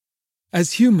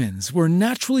As humans, we're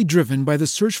naturally driven by the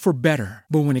search for better.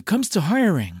 But when it comes to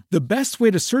hiring, the best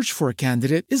way to search for a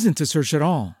candidate isn't to search at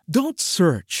all. Don't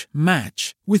search,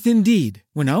 match with Indeed.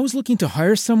 When I was looking to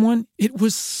hire someone, it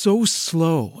was so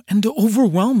slow and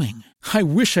overwhelming. I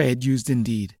wish I had used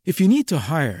Indeed. If you need to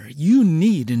hire, you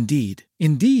need Indeed.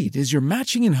 Indeed is your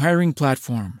matching and hiring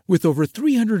platform with over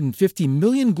 350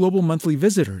 million global monthly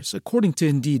visitors, according to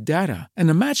Indeed data, and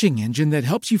a matching engine that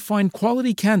helps you find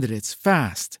quality candidates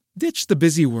fast. Ditch the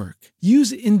busy work.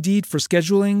 Use Indeed for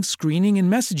scheduling, screening,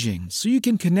 and messaging so you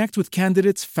can connect with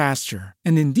candidates faster.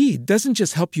 And Indeed doesn't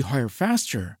just help you hire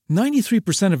faster.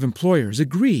 93% of employers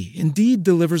agree Indeed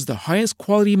delivers the highest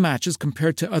quality matches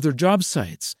compared to other job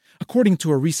sites, according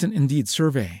to a recent Indeed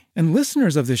survey. And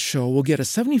listeners of this show will get a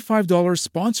 $75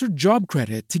 sponsored job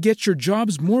credit to get your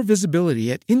jobs more visibility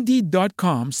at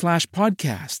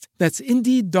Indeed.com/podcast. That's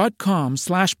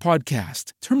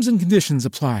Indeed.com/podcast. Terms and conditions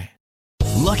apply.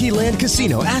 Lucky Land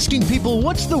Casino, asking people,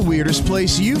 what's the weirdest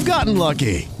place you've gotten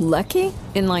lucky? Lucky?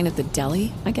 In line at the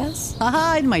deli, I guess?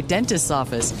 Aha, in my dentist's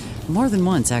office. More than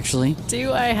once, actually.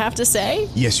 Do I have to say?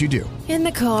 Yes, you do. In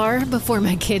the car before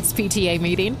my kids' PTA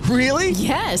meeting. Really?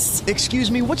 Yes. Excuse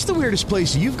me, what's the weirdest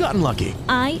place you've gotten lucky?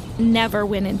 I never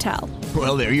win and tell.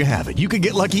 Well, there you have it. You can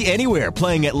get lucky anywhere,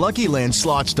 playing at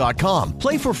LuckyLandSlots.com.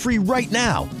 Play for free right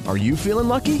now. Are you feeling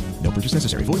lucky? No purchase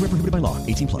necessary. Void where prohibited by law.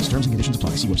 18+. Terms and conditions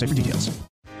apply. See website for details.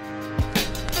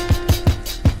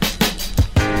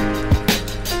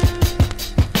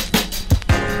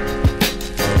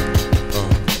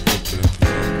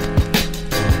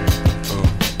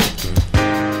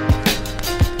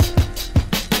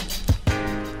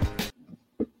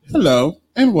 Hello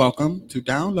and welcome to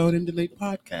Download and Delete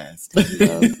Podcast.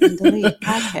 Download and Delete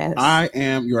Podcast. I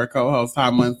am your co-host, Ty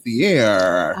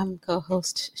Monsier. I'm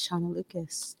co-host Shauna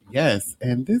Lucas. Yes,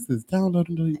 and this is Download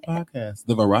and Delete Podcast,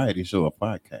 the variety show of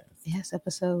podcasts. Yes,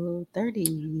 episode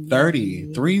 30.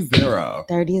 30.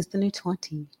 30 is the new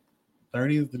 20.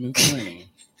 30 is the new 20.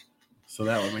 So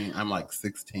that would mean I'm like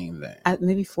 16 then.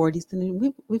 Maybe 40 is the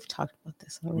new. We've talked about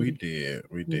this already.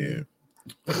 We did.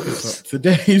 So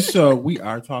today's show, we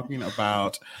are talking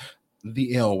about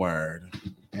the L word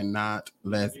and not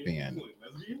lesbian.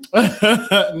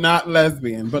 Not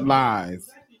lesbian, but lies.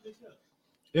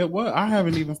 It was. I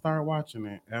haven't even started watching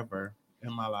it ever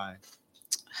in my life.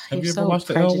 Have you ever watched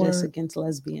the L word? Against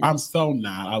lesbians. I'm so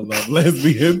not. I love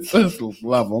lesbians. I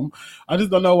love them. I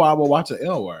just don't know why I would watch the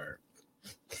L word.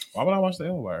 Why would I watch the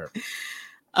L word?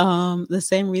 The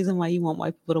same reason why you want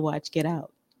white people to watch Get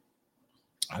Out.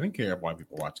 I didn't care if white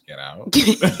people watch Get Out.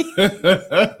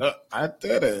 I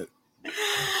did it.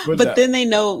 But then they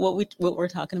know what we're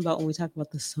talking about when we talk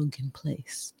about the sunken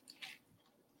place.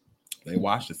 They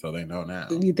watched it, so they know now.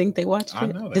 You think they watched it? I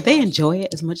know. Did they enjoy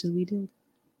it as much as we did?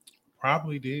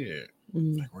 Probably did.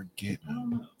 Like we're getting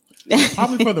them.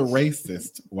 Probably for the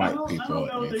racist white people.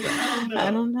 I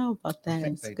don't know about that.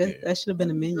 It's good. That should have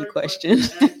been a menu question.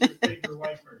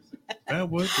 That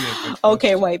would be a good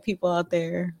okay, white people out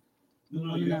there.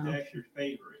 No, you have to ask your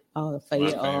favorite. Oh, the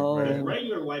favorite. Oh.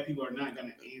 Regular white people are not going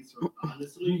to answer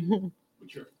honestly,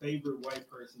 but your favorite white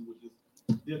person would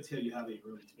they'll tell you how they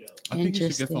really feel. I think you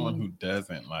should get someone who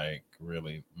doesn't like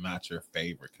really not your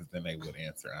favorite, because then they would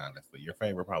answer honestly. Your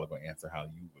favorite probably will answer how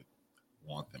you would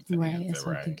want them to answer. That's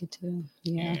what I'm thinking too.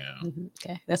 Yeah. Mm-hmm.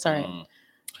 Okay, that's all right.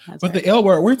 But the L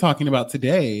word we're talking about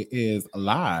today is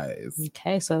lies.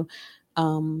 Okay, so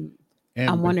I'm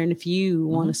wondering if you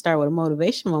want to start with a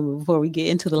motivation moment before we get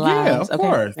into the lies. Yeah, of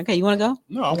course. Okay, you want to go?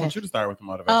 No, I want you to start with the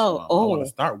motivational moment. I want to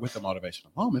start with the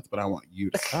motivational moments, but I want you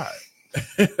to start.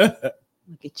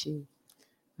 Look at you.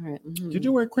 All right. Mm-hmm. Did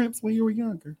you wear crimps when you were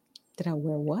younger? Did I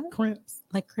wear what? Crimps.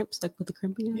 Like crimps, like with the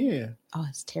crimping on? Yeah. Oh,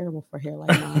 it's terrible for hair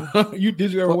like mine.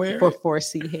 Did you ever wear for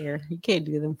 4C hair? You can't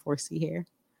do them 4C hair.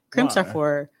 Crimps are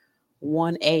for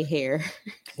 1A hair.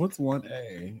 What's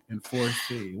 1A and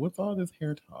 4C? What's all this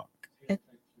hair talk?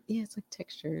 It's like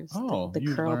textures. Oh, the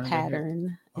curl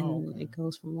pattern, and it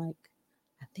goes from like,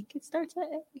 I think it starts at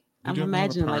A. I'm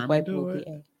imagining like white people be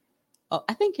A. Oh,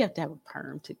 I think you have to have a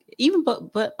perm to even,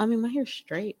 but I mean my hair's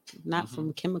straight, not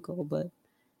from chemical, but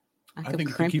I think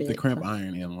if you keep the crimp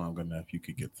iron in long enough, you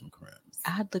could get some crimps.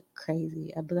 I'd look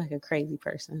crazy. I'd look like a crazy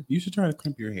person. You should try to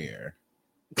crimp your hair.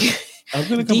 I'm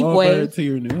gonna come over to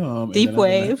your new home. Deep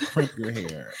wave. Crimp your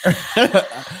hair.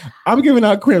 I'm giving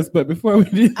out crimps, but before we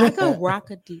do that, I could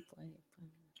rock a deep wave.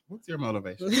 What's your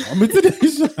motivation?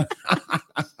 Today's show.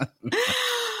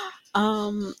 I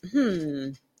don't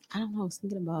know. I was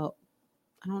thinking about.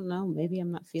 I don't know. Maybe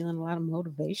I'm not feeling a lot of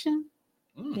motivation.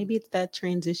 Maybe it's that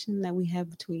transition that we have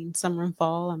between summer and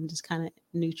fall. I'm just kind of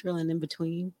neutral and in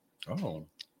between. Oh.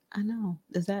 I know.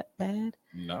 Is that bad?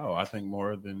 No, I think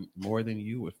more than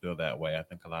you would feel that way. I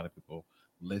think a lot of people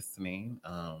listening,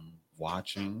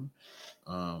 watching,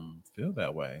 feel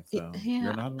that way. So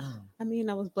you're not alone. I mean,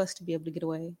 I was blessed to be able to get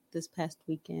away this past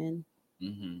weekend,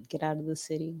 get out of the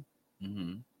city.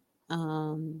 You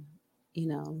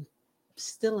know,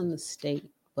 still in the state,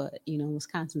 but you know,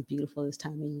 Wisconsin's beautiful this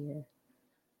time of year.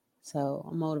 So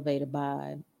I'm motivated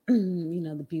by, you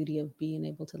know, the beauty of being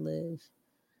able to live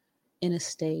in a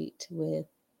state with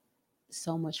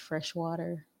so much fresh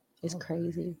water is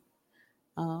crazy.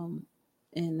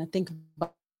 And I think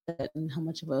about that and how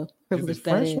much of a privilege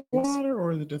that is. Is it fresh water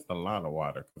or is it just a lot of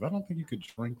water? Because I don't think you could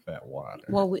drink that water.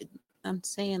 Well, I'm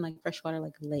saying like fresh water,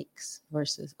 like lakes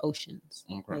versus oceans.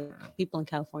 Okay. Like, people in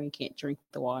California can't drink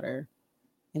the water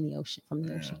in the ocean from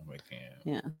the ocean. We can.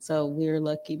 Yeah. So we're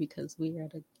lucky because we're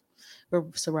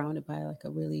surrounded by like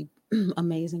a really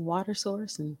amazing water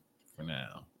source. And for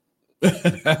now.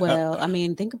 Well, I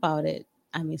mean, think about it.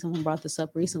 I mean, someone brought this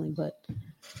up recently, but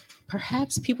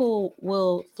perhaps people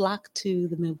will flock to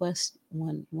the Midwest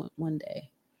one day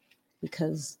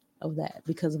because of that,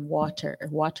 because of water.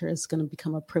 Water is going to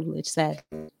become a privilege,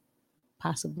 sadly,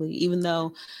 possibly, even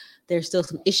though there's still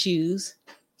some issues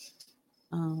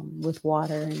with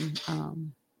water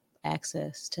and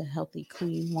access to healthy,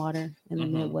 clean water in the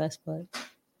Midwest. But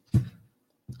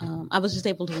I was just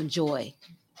able to enjoy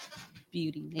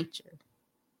beauty, nature,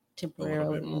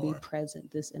 temporarily, and be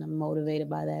present. And I'm motivated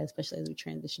by that, especially as we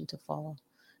transition to fall.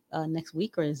 Next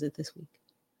week, or is it this week?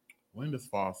 When does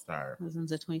fall start? It's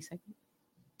the 22nd.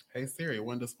 Hey Siri,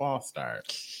 when does fall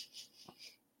start?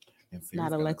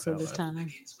 Not Alexa this time.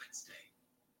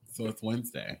 So it's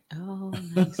Wednesday. Oh,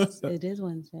 nice. It is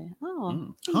Wednesday.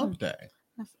 Oh, hump day.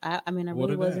 I mean, I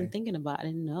really wasn't thinking about it. I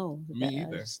didn't know. Me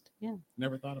either. Yeah.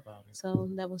 Never thought about it. So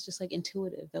that was just like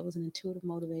intuitive. That was an intuitive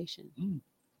motivation.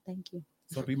 Thank you.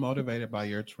 So be motivated by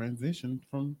your transition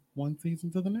from one season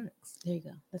to the next. There you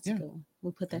go. That's a good one.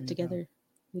 We put that together.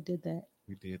 We did that.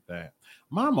 We did that.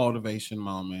 My motivation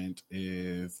moment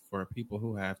is for people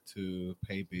who have to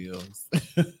pay bills.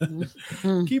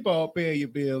 Keep on paying your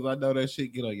bills. I know that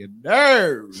shit get on your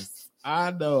nerves.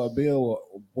 I know a bill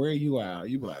will wear you out.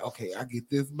 You be like, okay, I get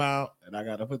this amount and I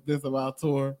got to put this amount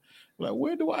to her. Like,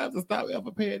 where do I have to stop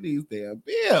ever paying these damn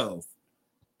bills?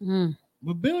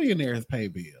 But billionaires pay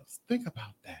bills. Think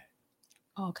about that.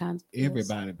 All kinds of bills.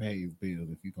 Everybody pays bills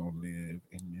if you're going to live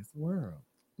in this world.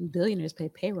 Billionaires pay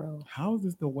payroll. How is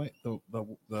this the way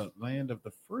the land of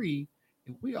the free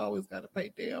if we always got to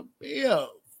pay damn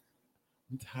bills?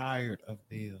 I'm tired of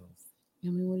bills. I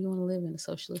mean, what do you want to live in? A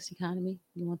socialist economy?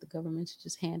 You want the government to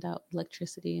just hand out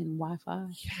electricity and Wi-Fi?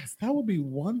 Yes, that would be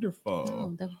wonderful.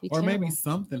 No, that would be or terrible. Maybe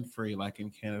something free, like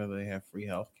in Canada they have free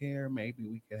healthcare. Maybe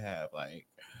we could have like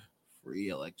free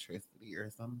electricity or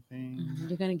something.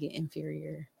 You're gonna get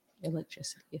inferior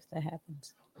electricity if that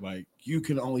happens. Like you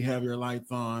can only have your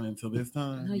lights on until this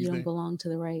time. No, you don't belong to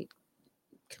the right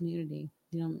community.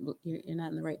 You're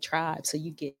not in the right tribe, so you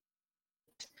get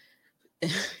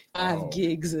 5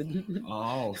 gigs and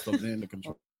so then the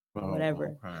control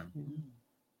whatever.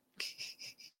 Okay.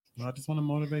 Well, I just want to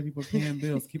motivate people paying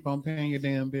bills. Keep on paying your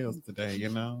damn bills today, you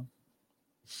know.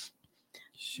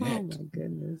 Shit. Oh my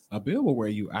goodness. A bill will wear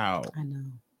you out. I know.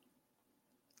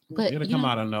 But it'll come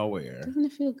out of nowhere. Doesn't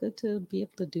it feel good to be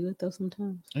able to do it though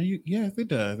sometimes? Yes, it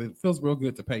does. It feels real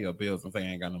good to pay your bills and say I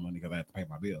ain't got no money because I have to pay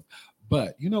my bills.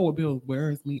 But you know what bill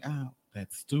wears me out?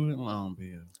 That student loan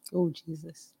bill. Oh,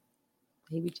 Jesus.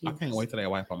 Baby Jesus. I can't wait till they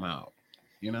wipe them out.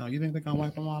 You know, you think they're going to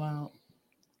wipe them all out?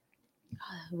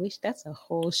 I wish that's a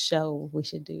whole show we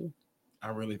should do. I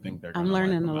really think they're. I'm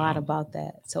learning a lot about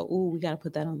that. So, we got to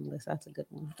put that on the list. That's a good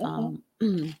one.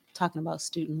 Talking about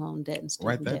student loan debt and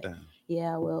student debt. Write that down.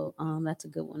 Yeah, well, that's a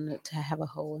good one to have a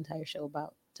whole entire show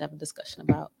about, to have a discussion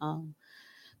about.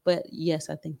 But yes,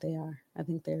 I think they are. I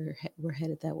think we're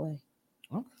headed that way.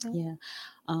 Okay. Yeah.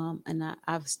 And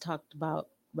I've talked about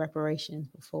reparations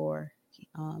before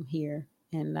here,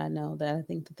 and I know that I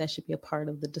think that should be a part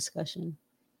of the discussion.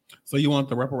 So you want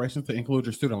the reparations to include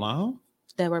your student loan?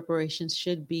 That reparations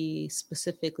should be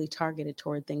specifically targeted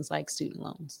toward things like student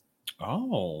loans.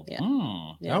 Oh, yeah.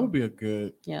 That would be a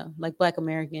good. Yeah, like Black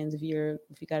Americans, if you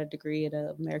got a degree at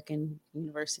an American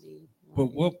university. But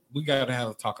we got to have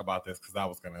a talk about this because I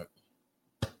was gonna.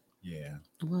 Yeah.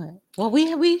 What? Well,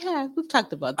 we've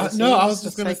talked about this. No, I was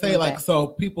just gonna say so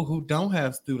people who don't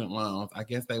have student loans, I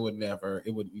guess it wouldn't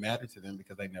matter to them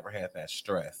because they never had that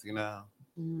stress, you know.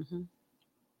 Mm-hmm.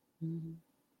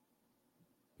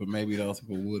 But maybe those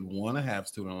people would want to have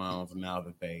student loans now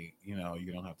that they, you know,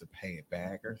 you don't have to pay it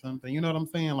back or something. You know what I'm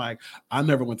saying? Like, I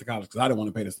never went to college because I didn't want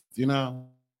to pay this, you know.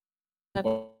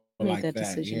 But like that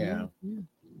that. decision. Yeah.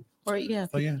 Or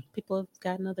So people have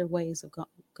gotten other ways of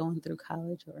going through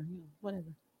college or whatever.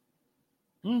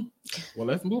 Well,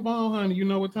 let's move on, honey. You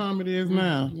know what time it is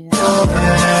now. Yeah.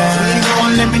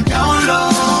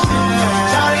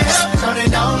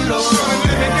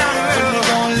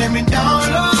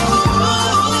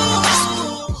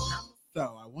 So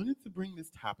I wanted to bring this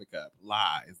topic up,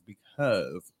 lies,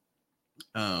 because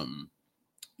I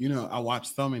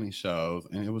watched so many shows,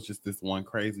 and it was just this one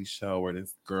crazy show where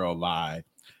this girl lied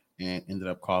and ended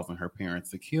up causing her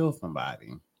parents to kill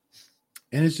somebody.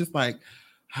 And it's just like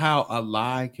how a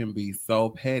lie can be so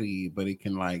petty, but it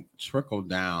can like trickle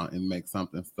down and make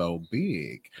something so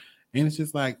big. And it's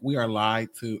just like we are lied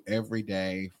to every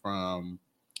day. From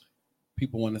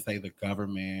people want to say the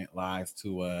government lies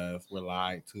to us. We're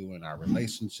lied to in our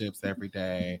relationships every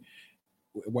day,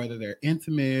 whether they're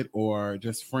intimate or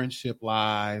just friendship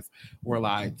lies. We're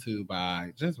lied to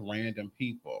by just random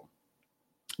people.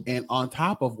 And on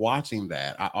top of watching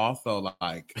that, I also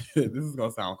like, this is going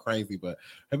to sound crazy, but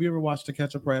have you ever watched To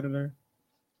Catch a Predator?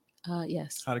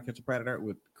 Yes. How to Catch a Predator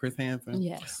with Chris Hansen?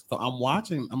 Yes. So I'm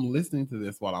listening to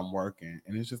this while I'm working,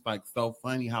 and it's just like so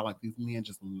funny how like these men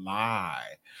just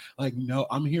lie. Like, no,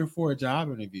 I'm here for a job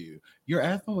interview. You're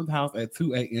at someone's house at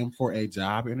 2 a.m. for a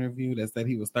job interview that said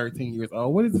he was 13 years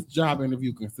old. What does this job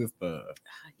interview consist of?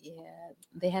 Yeah,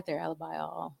 they had their alibi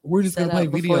all. We're just going to play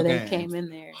video games. They came in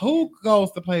there. Who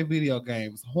goes to play video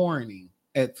games horny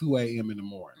at 2 a.m. in the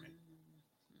morning?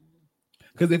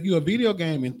 Because if you're a video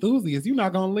game enthusiast, you're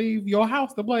not gonna leave your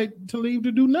house to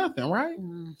do nothing, right?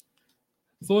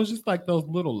 So it's just like those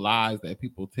little lies that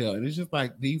people tell, and it's just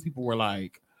like these people were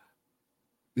like,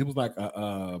 it was like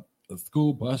a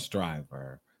school bus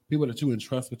driver, people that you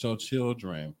entrust with your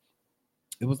children.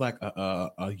 It was like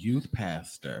a youth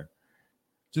pastor,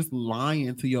 just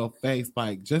lying to your face,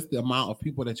 like just the amount of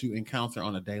people that you encounter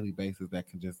on a daily basis that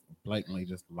can just blatantly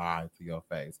just lie to your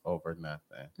face over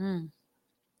nothing.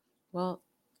 Well,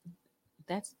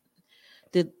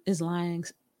 is lying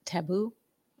taboo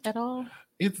at all?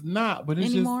 It's not, but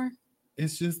it's anymore.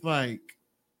 It's just like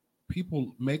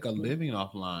people make a living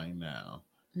off lying now,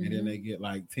 and then they get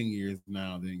like 10 years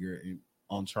now. Then you're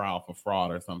on trial for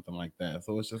fraud or something like that.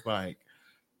 So it's just like,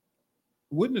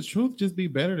 wouldn't the truth just be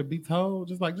better to be told?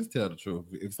 Just tell the truth.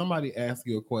 If somebody asks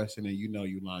you a question and you know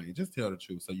you're lying, just tell the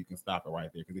truth so you can stop it right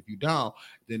there. Because if you don't,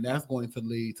 then that's going to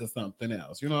lead to something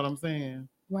else. You know what I'm saying?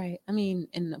 Right. I mean,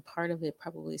 and a part of it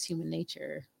probably is human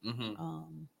nature.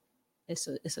 It's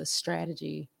a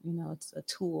strategy. It's a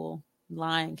tool.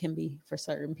 Lying can be for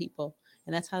certain people,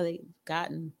 and that's how they've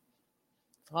gotten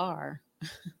far.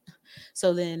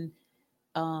 So then,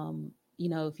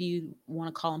 if you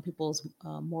want to call on people's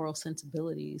moral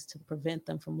sensibilities to prevent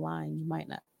them from lying, you might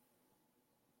not.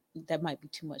 That might be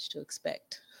too much to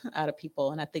expect out of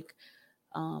people, and I think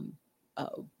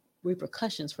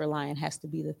repercussions for lying has to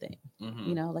be the thing.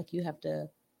 Like you have to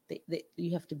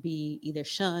be either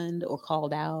shunned or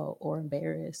called out or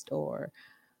embarrassed or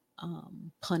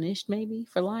punished maybe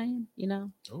for lying.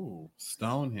 Oh,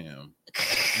 stone him.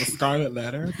 The Scarlet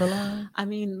Letter for lying. I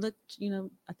mean, look,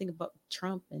 I think about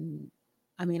Trump, and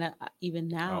I mean, even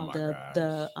now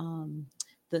the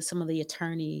some of the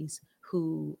attorneys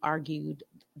who argued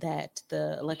that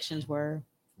the elections were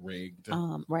rigged,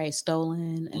 right,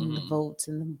 stolen, and the votes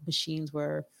and the machines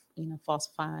were,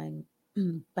 falsifying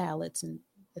ballots and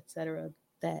etc.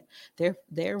 That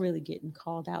they're really getting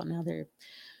called out now. They're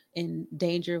in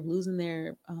danger of losing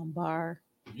their bar,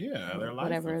 their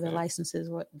whatever their licenses.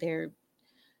 What they're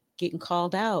getting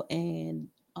called out and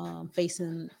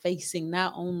facing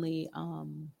not only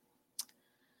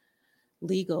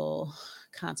legal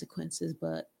consequences,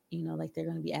 but like they're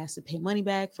going to be asked to pay money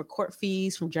back for court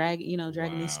fees from dragging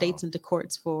these states into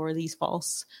courts for these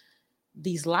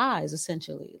lies,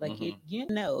 essentially. Like you're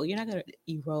not going to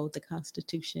erode the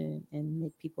Constitution and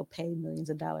make people pay millions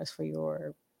of dollars for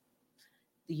your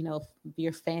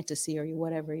fantasy or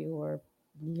whatever, your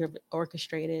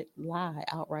orchestrated lie,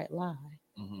 outright lie,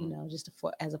 just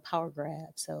as a power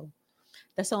grab. So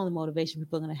that's the only motivation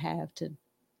people are going to have to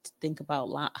think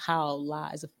about how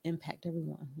lies impact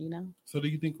everyone, So do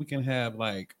you think we can have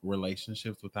like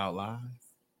relationships without lies?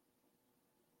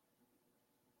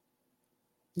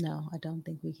 No, I don't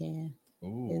think we can.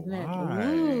 Ooh, Isn't that? why?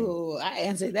 Ooh, I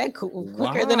answered that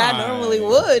quicker than I normally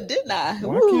would, didn't I?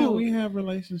 Why can't we have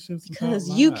relationships because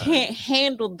without you lies? can't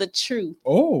handle the truth.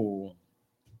 Oh.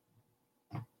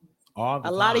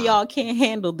 A lot of y'all can't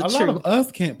handle the truth. A lot of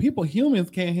us can't.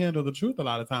 Humans can't handle the truth a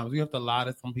lot of times. You have to lie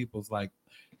to some people's like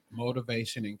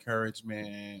motivation,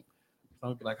 encouragement.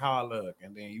 Some people like, how I look,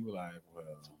 and then you were like,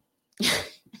 well,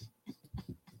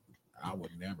 I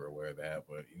would never wear that,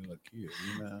 but you look cute,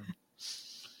 you know.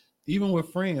 Even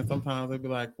with friends, sometimes they'd be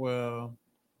like, well,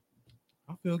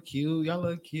 I feel cute. Y'all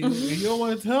look cute. And you don't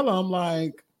want to tell them,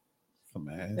 like, some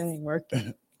ass. That ain't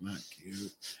working. Not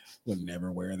cute. Would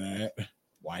never wear that.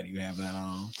 Why do you have that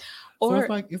on? Or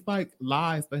so it's like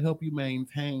lies to help you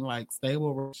maintain like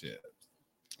stable relationships.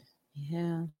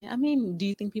 Yeah. I mean, do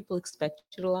you think people expect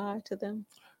you to lie to them?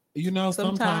 You know,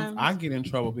 sometimes I get in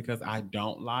trouble because I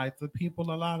don't lie to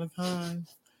people a lot of times.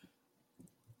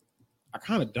 I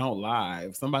kind of don't lie.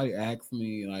 If somebody asks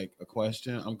me like a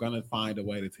question, I'm going to find a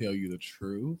way to tell you the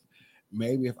truth.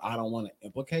 Maybe if I don't want to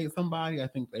implicate somebody, I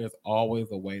think there's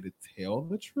always a way to tell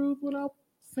the truth without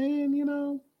saying, you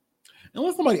know.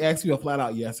 Unless somebody asks you a flat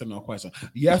out yes or no question.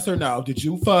 Yes or no, did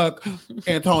you fuck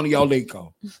Antonio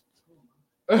Lico?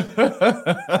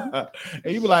 And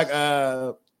you be like,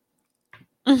 no,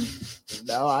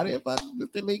 I didn't fuck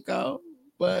Mr. Lico,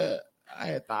 but I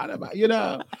had thought about, you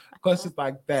know, questions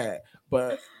like that.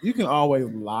 But you can always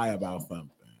lie about something.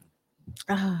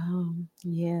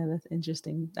 Yeah, that's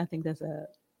interesting. I think that's a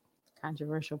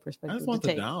controversial perspective. I just want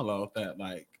to download that.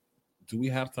 Like, do we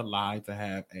have to lie to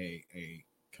have a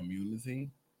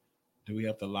community? Do we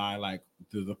have to lie? Like,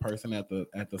 does the person at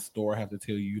the store have to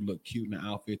tell you look cute in the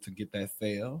outfit to get that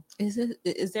sale?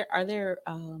 Are there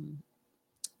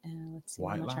let's see,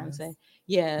 what am I trying to say?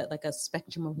 Yeah, like a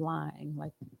spectrum of lying,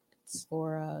 like,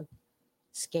 or a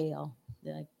scale.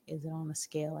 Like, is it on a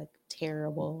scale like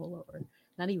terrible, or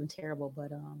not even terrible,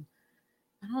 but I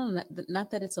don't know,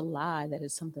 not that it's a lie, that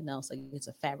it's something else, like it's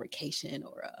a fabrication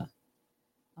or a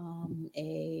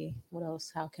what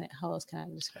else? How else can I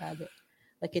describe it?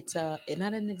 Like it's not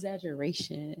an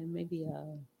exaggeration, maybe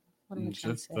what am I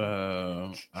trying to say?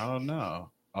 I don't know.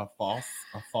 A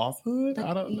falsehood? Like,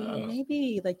 I don't know.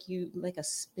 Maybe like a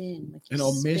spin, like an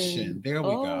omission. There we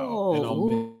go. An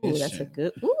omission. Ooh, that's a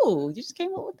good. Ooh, you just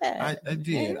came up with that. I did.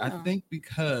 Yeah. I think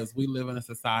because we live in a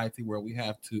society where we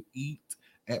have to eat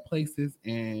at places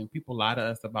and people lie to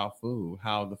us about food,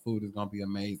 how the food is going to be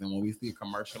amazing. When we see a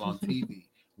commercial on TV,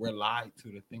 we're lied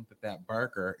to think that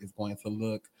burger is going to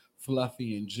look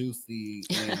fluffy and juicy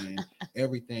and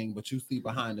everything, but you see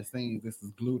behind the scenes, this is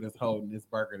glue that's holding this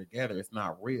burger together. It's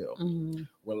not real. Mm-hmm.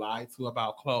 We're lied to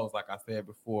about clothes, like I said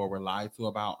before. We're lied to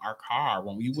about our car.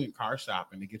 When we went car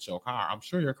shopping to get your car, I'm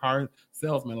sure your car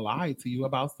salesman lied to you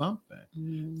about something,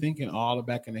 thinking all the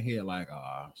back in the head, like,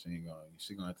 she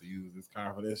gonna have to use this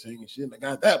car for this. She shouldn't have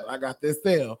got that, but I got this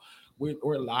sale.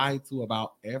 We're lied to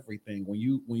about everything. When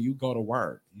you go to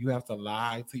work, you have to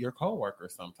lie to your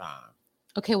coworkers sometimes.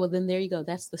 Okay, well then there you go.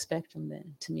 That's the spectrum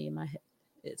then, to me, in my head.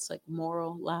 It's like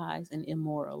moral lies and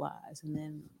immoral lies, and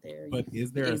then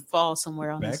it falls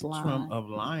somewhere on this line. Spectrum of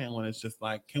lying when it's just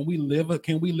like, can we live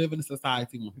in a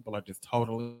society when people are just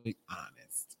totally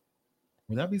honest?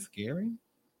 Would that be scary?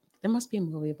 There must be a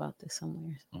movie about this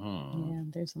somewhere. Yeah,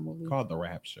 there's a movie called The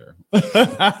Rapture.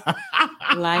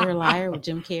 Liar, Liar with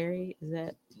Jim Carrey. Is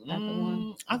that the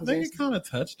one? I think it kind of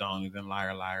touched on it in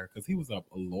Liar, Liar because he was a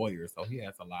lawyer, so he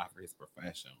has a lot for his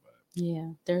profession. But yeah,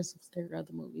 there are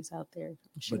other movies out there, I'm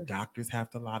sure. But doctors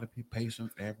have to lie to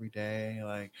patients every day.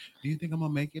 Like, do you think I'm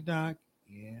gonna make it, doc?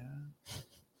 Yeah.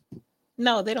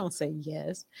 No, they don't say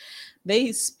yes.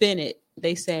 They spin it.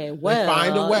 They say, well, they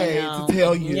find a way to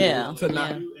tell you to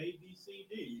not.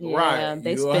 Yeah, right,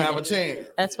 they you'll have a chance.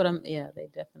 That's what they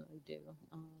definitely do.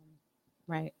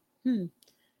 Right.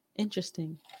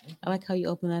 Interesting. I like how you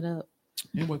open that up.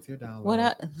 And what's your download? What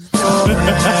I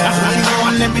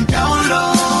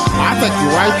took you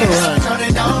right through.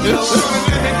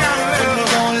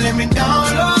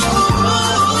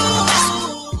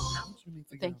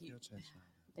 Thank you.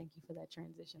 Thank you for that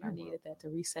transition. I needed that to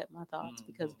reset my thoughts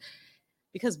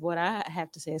because what I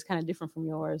have to say is kind of different from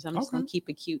yours. I'm just gonna keep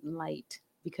it cute and light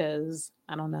because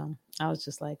I don't know. I was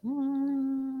just like, where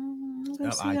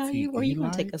are you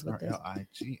gonna take us with this?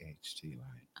 L-I-G-H-T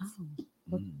light.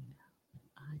 Oh,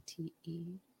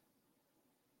 I-T-E.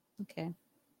 Okay,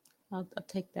 I'll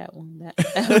take that one.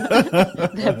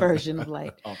 That version of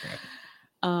light. Okay.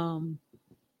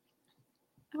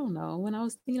 I don't know. When I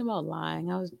was thinking about lying,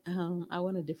 I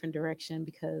went a different direction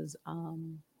because I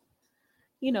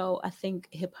think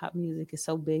hip hop music is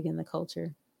so big in the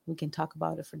culture. We can talk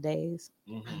about it for days.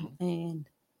 Mm-hmm. And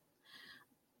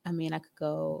I mean, I could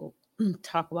go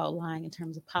talk about lying in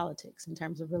terms of politics, in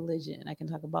terms of religion. I can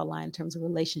talk about lying in terms of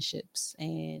relationships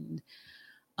and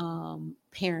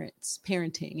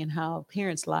parenting and how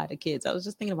parents lie to kids. I was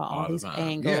just thinking about all these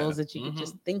angles that you could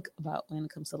just think about when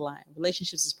it comes to lying.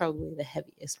 Relationships is probably the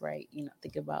heaviest, right?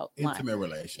 Think about intimate lying.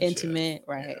 relationships. Intimate,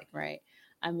 right, right.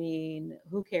 I mean,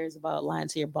 who cares about lying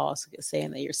to your boss,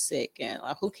 saying that you're sick, and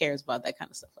who cares about that kind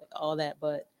of stuff, like all that?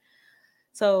 But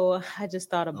so I just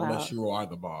thought about, unless you are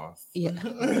the boss, yeah.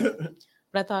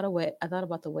 But I thought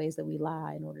about the ways that we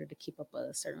lie in order to keep up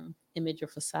a certain image or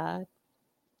facade.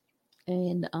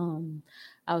 And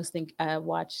I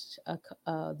watched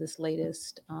this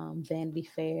latest Vanity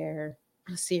Fair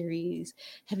series.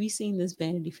 Have you seen this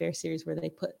Vanity Fair series where they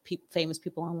put famous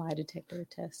people on lie detector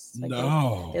tests? Like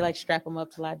no, they like strap them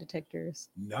up to lie detectors.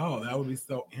 No, that would be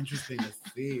so interesting to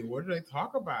see. What do they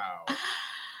talk about?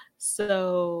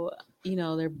 So,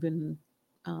 there've been,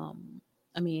 to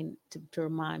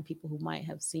remind people who might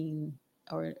have seen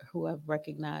or who have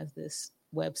recognized this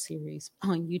web series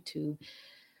on YouTube,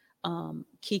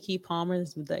 Keke Palmer,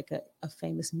 this was like a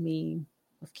famous meme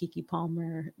of Keke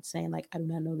Palmer saying like, I do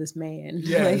not know this man.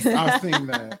 Yes, I've seen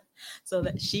that. So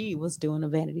that she was doing a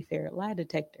Vanity Fair lie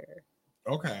detector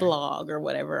blog or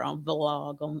whatever on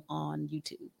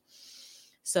YouTube.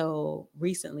 So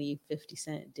recently 50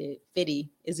 Cent did 50.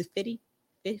 Is it 50?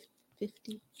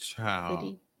 50? Child.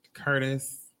 50?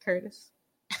 Curtis.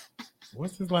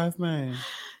 What's his last name?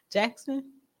 Jackson.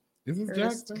 Is this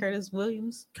Jackson? Curtis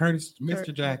Williams.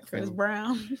 Mr. Jackson. Curtis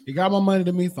Brown. He got more money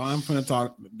than me, so I'm finna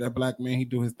talk. That black man, he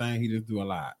do his thing. He just do a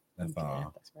lot. That's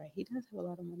all. That's right. He does have a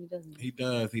lot of money, doesn't he? He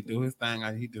does. He do his thing.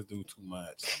 He just do too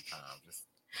much sometimes. Just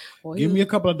give me a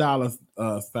couple of dollars,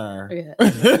 sir. Yeah.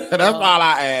 That's all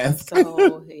I ask.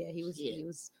 So yeah, he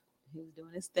was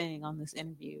doing his thing on this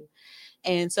interview.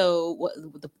 And so what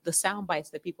the sound bites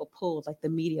that people pulled, like the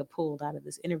media pulled out of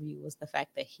this interview, was the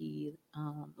fact that he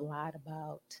lied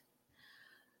about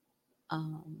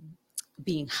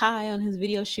being high on his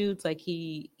video shoots. Like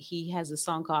he has a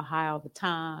song called High All the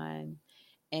Time.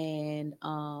 And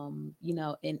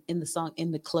in the song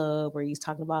In the Club, where he's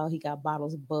talking about he got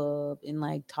bottles of bub and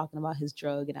like talking about his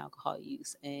drug and alcohol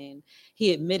use. And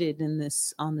he admitted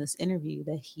on this interview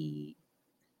that he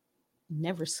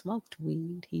never smoked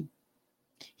weed.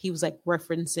 He was like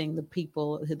referencing the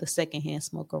people, the secondhand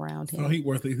smoke around him. So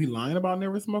is he lying about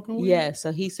never smoking weed? Yeah.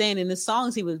 So he's saying in his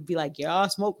songs he would be like, "Yeah, I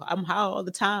smoke. I'm high all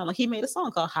the time." Like he made a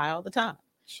song called High All the Time,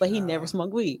 but he never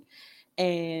smoked weed.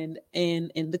 And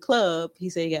in the club, he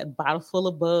said he got a bottle full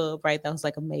of bub. Right, that was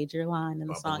like a major line in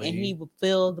the song, and he would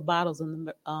fill the bottles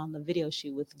on the video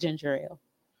shoot with ginger ale.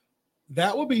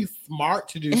 That would be smart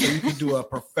to do, so you could do a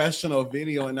professional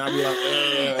video and not be like,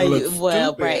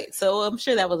 well, right. So I'm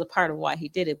sure that was a part of why he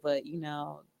did it. But in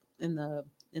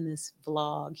this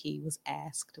vlog, he was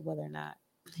asked whether or not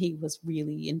he was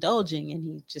really indulging, and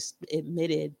he just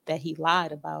admitted that he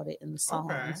lied about it in the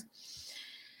songs. Okay.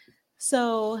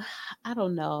 So I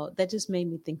don't know. That just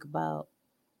made me think about,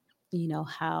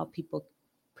 how people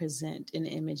present an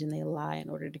image and they lie in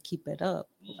order to keep it up.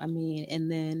 I mean,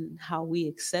 and then how we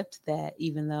accept that,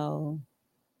 even though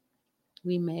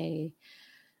we may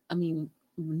be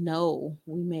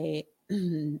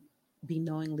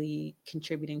knowingly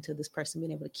contributing to this person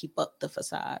being able to keep up the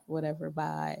facade, whatever,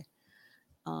 by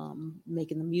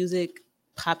making the music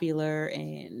popular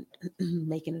and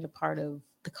making it a part of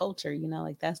the culture.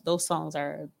 Like those songs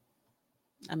are,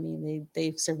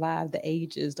 they've survived the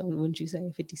ages, wouldn't you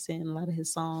say? 50 Cent, a lot of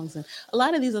his songs, and a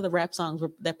lot of these other rap songs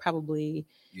that probably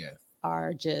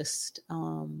are just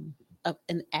an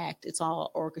act. It's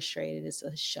all orchestrated. It's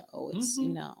a show. It's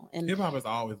and hip hop has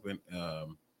always been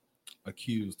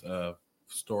accused of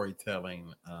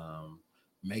storytelling,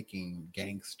 making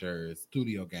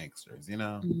studio gangsters.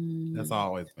 That's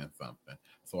always been something.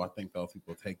 So I think those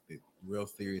people take it real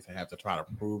serious and have to try to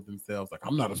prove themselves. Like,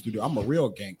 I'm not a studio, I'm a real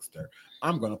gangster.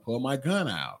 I'm going to pull my gun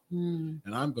out and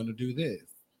I'm going to do this.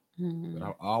 But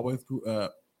I always grew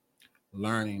up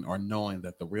learning or knowing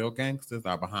that the real gangsters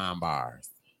are behind bars.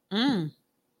 There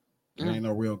ain't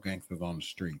no real gangsters on the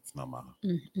streets no more.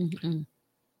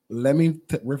 Let me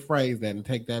rephrase that and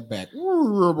take that back.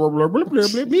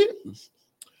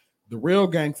 The real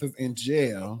gangsters in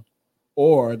jail,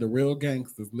 or the real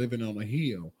gangsters living on a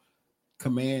hill,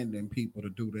 commanding people to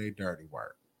do their dirty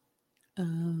work.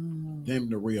 Them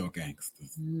the real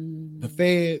gangsters. The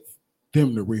feds,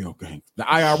 them the real gangsters. The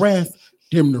IRS,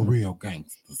 them the real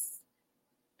gangsters.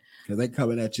 Because they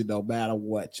coming at you no matter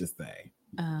what you say.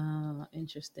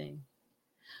 Interesting.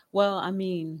 Well,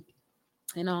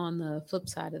 and on the flip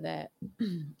side of that,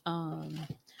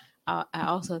 I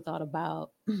also thought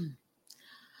about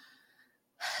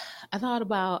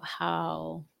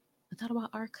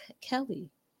R. Kelly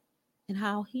and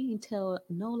how he didn't tell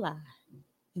no lie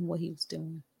in what he was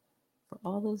doing for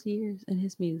all those years in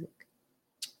his music.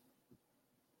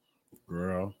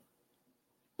 Girl.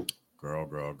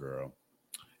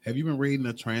 Have you been reading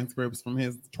the transcripts from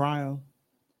his trial?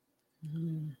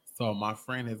 So my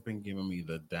friend has been giving me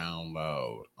the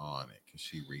download on it because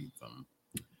she reads them.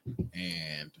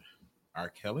 And R.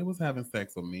 Kelly was having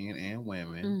sex with men and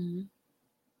women,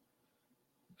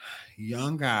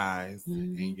 young guys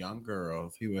and young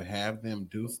girls. He would have them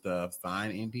do stuff,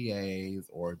 sign NDAs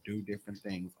or do different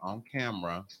things on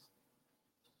camera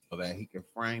so that he could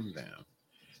frame them.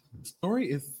 The story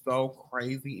is so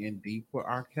crazy and deep with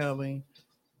R. Kelly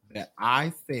that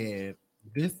I said,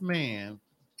 this man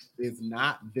is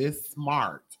not this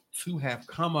smart to have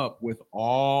come up with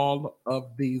all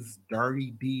of these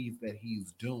dirty deeds that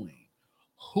he's doing.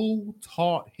 Who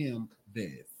taught him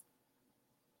this?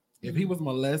 If he was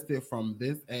molested from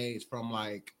this age, from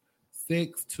like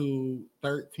 6 to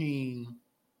 13,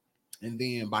 and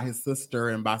then by his sister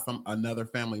and by another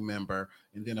family member,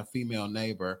 and then a female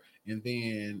neighbor, and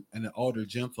then an older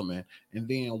gentleman, and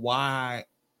then why,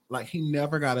 like, he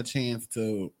never got a chance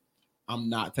to, I'm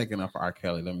not taking up for R.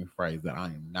 Kelly, let me phrase that, I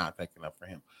am not taking up for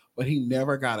him, but he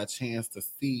never got a chance to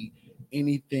see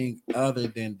anything other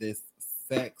than this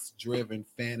sex-driven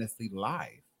fantasy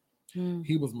life.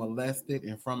 He was molested,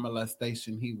 and from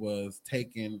molestation, he was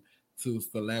taken to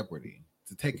celebrity,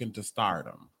 taken to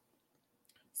stardom.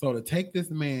 So to take this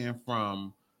man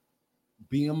from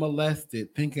being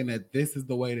molested, thinking that this is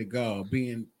the way to go,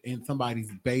 being in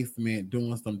somebody's basement,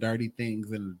 doing some dirty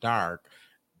things in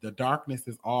the darkness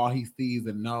is all he sees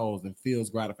and knows and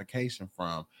feels gratification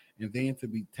from. And then to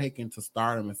be taken to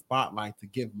stardom and spotlight to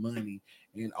give money,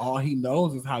 and all he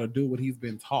knows is how to do what he's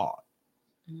been taught.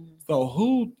 So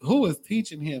who is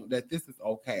teaching him that this is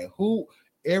okay?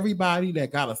 Everybody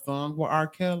that got a song with R.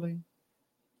 Kelly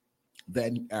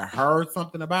that heard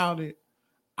something about it,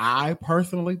 I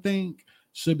personally think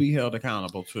should be held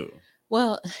accountable too.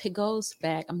 Well, it goes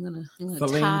back. I'm gonna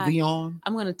Celine Dion.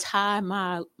 I'm gonna tie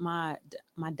my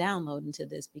download into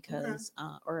this because,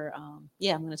 I'm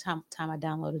gonna tie my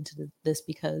download into this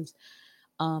because,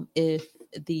 if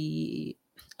the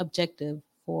objective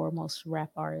for most rap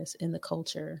artists in the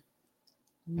culture,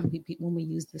 when we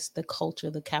use the culture,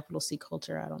 the capital C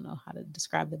culture, I don't know how to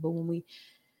describe it, but when we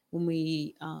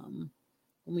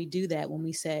do that, when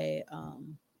we say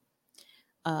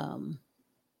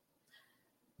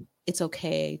it's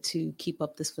okay to keep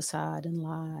up this facade and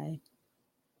lie,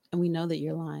 and we know that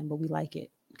you're lying, but we like it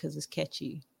because it's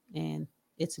catchy and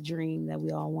it's a dream that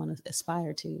we all want to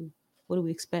aspire to. What do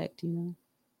we expect? Yeah,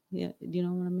 you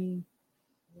know what I mean?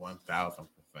 1,000%.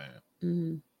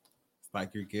 It's like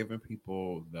you're giving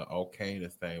people the okay to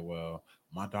say, well,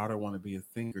 my daughter want to be a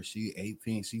singer. She's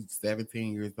 18. She's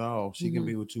 17 years old. She can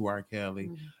be with you, R.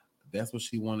 Kelly. That's what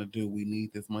she want to do. We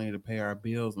need this money to pay our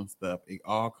bills and stuff. It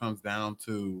all comes down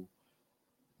to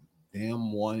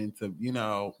them wanting to,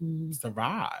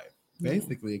 survive.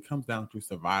 Basically, it comes down to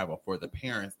survival for the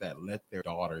parents that let their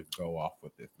daughters go off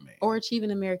with this man. Or achieve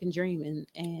an American dream.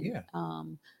 And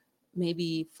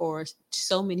maybe for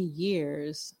so many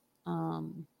years,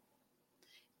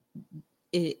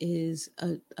 it is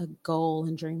a goal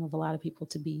and dream of a lot of people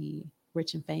to be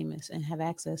rich and famous and have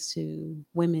access to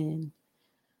women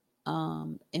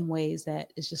in ways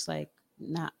that is just like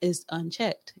is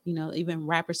unchecked. Even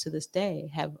rappers to this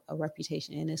day have a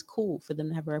reputation, and it's cool for them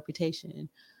to have a reputation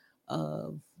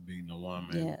of being a woman,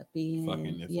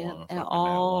 fucking this woman, and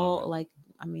all like.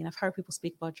 I mean, I've heard people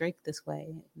speak about Drake this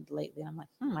way lately. I'm like,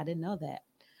 I didn't know that,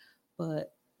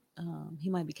 but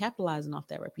he might be capitalizing off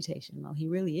that reputation. He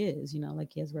really is.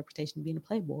 Like he has a reputation of being a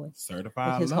playboy,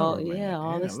 certified. Like his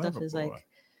all this stuff is like.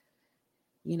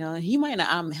 He might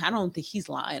not. I don't think he's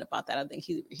lying about that. I think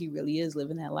he really is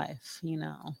living that life. I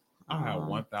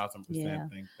 1,000%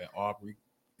 think that Aubrey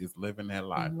is living that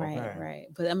life. Right.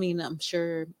 But I mean, I'm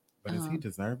sure. But is he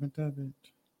deserving of it?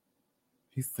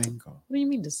 He's single. What do you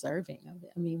mean deserving of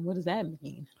it? I mean, what does that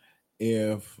mean?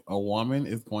 If a woman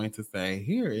is going to say,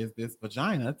 "Here is this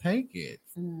vagina, take it,"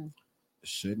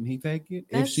 shouldn't he take it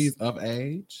if she's of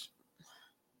age?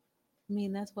 I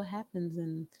mean, that's what happens,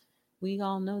 and we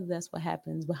all know that's what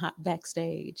happens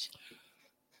backstage.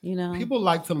 People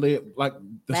like to live like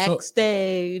the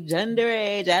backstage,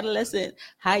 underage, adolescent.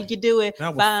 How you doing?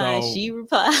 Fine. She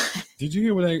replied. Did you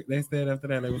hear what they said after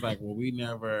that? They was like, "Well, we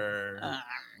never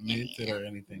meant it or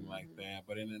anything like that."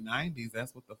 But in the 90s,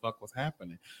 that's what the fuck was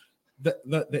happening.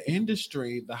 The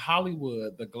industry, the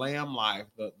Hollywood, the glam life,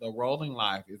 the rolling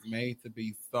life is made to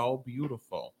be so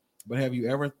beautiful. But have you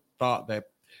ever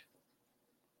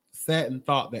sat and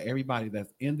thought that everybody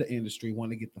that's in the industry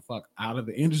want to get the fuck out of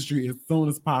the industry as soon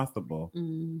as possible?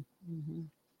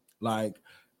 Like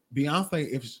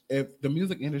Beyonce, if the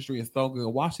music industry is so good,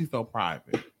 why is she so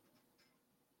private?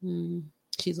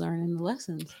 She's learning the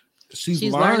lessons. she's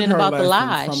learning about the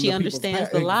lie. from She the understands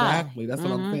the lie. Exactly. That's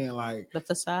what I'm saying. Like the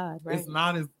facade, right? It's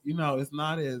not as it's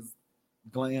not as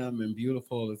glam and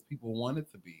beautiful as people want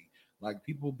it to be. Like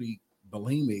people be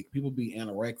bulimic, people be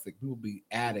anorexic, people be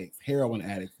addicts, heroin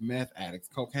addicts, meth addicts,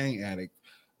 cocaine addicts.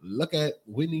 Look at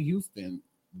Whitney Houston.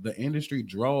 The industry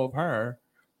drove her.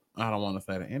 I don't want to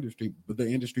say the industry, but the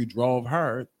industry drove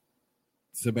her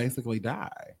to basically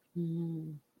die.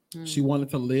 She wanted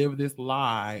to live this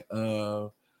lie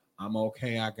of, I'm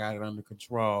okay, I got it under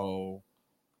control,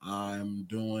 I'm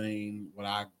doing what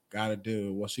I gotta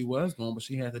do. Well, she was doing what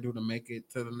she had to do to make it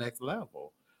to the next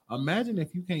level. Imagine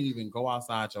if you can't even go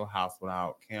outside your house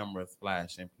without cameras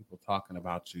flashing, people talking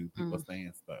about you, people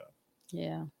saying stuff.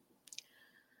 Yeah.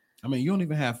 I mean, you don't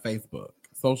even have Facebook,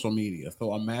 social media.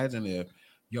 So imagine if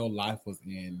your life was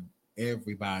in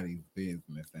everybody's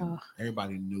business and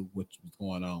everybody knew what was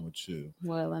going on with you.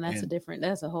 Well, and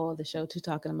that's a whole other show too,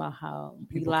 talking about how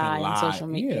we lie on social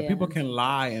media. Yeah, people can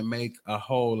lie and make a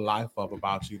whole life up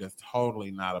about you that's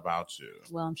totally not about you.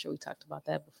 Well, I'm sure we talked about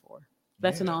that before.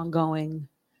 That's an ongoing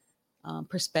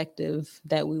perspective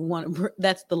that we want.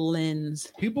 That's the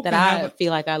lens that I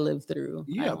feel like I live through.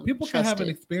 Yeah, people can have an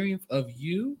experience of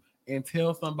you and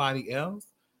tell somebody else,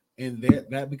 and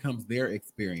that becomes their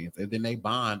experience, and then they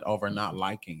bond over not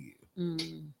liking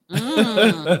you.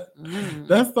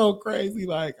 That's so crazy.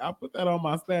 Like I put that on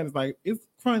my status. Like it's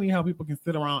funny how people can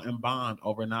sit around and bond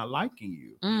over not liking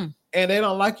you, and they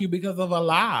don't like you because of a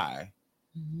lie.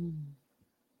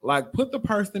 Like put the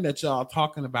person that y'all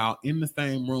talking about in the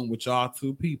same room with y'all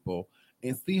two people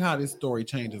and see how this story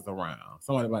changes around.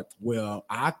 Somebody like, well,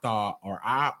 I thought, or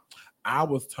I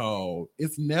was told.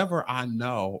 It's never I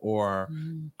know, or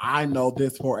I know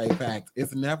this for a fact.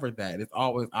 It's never that. It's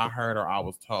always I heard or I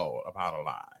was told about a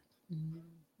lie.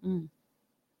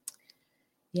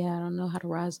 Yeah, I don't know how to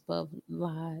rise above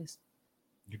lies.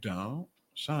 You don't?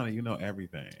 Shauna, you know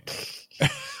everything.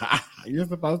 You're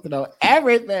supposed to know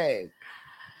everything.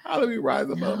 How do we rise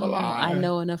above a lie? I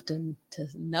know enough to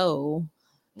know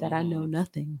that I know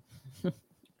nothing.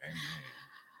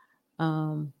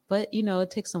 But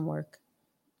it takes some work.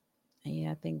 And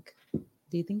yeah, do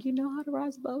you think you know how to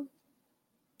rise above?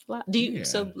 Do you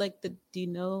do you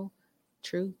know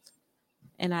truth?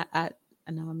 And I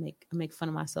know I make fun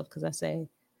of myself because I say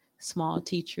small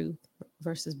T truth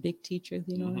versus big T truth.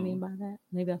 You know what I mean by that?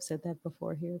 Maybe I've said that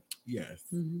before here. Yes.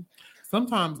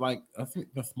 Sometimes like I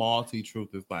think the small T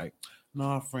truth is like,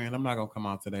 no, friend, I'm not gonna come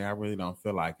out today. I really don't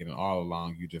feel like it. And all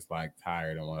along you just like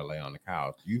tired and want to lay on the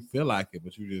couch. You feel like it,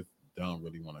 but you just don't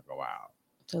really want to go out.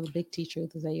 So the big T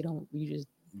truth is that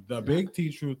the big T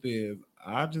truth is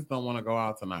I just don't want to go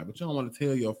out tonight, but you don't want to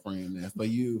tell your friend that. So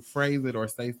you phrase it or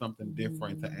say something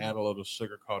different to add a little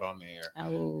sugar coat on there.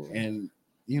 And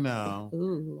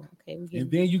okay. And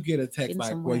then you get a text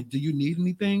like, wait, do you need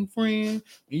anything, friend?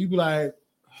 And you be like,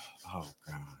 oh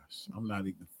gosh, I'm not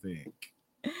even sick.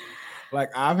 Like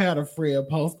I've had a friend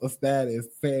post a status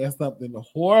saying something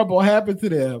horrible happened to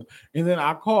them, and then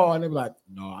I call and they be like,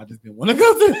 "No, I just didn't want to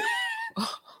go to."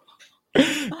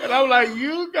 And I'm like,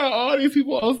 "You got all these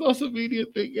people on social media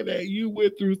thinking that you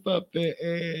went through something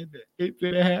and it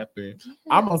didn't happen."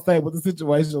 I'm gonna say what the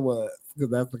situation was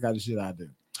because that's the kind of shit I do.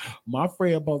 My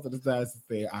friend posted a status and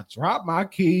said, "I dropped my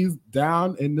keys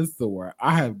down in the sewer.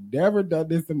 I have never done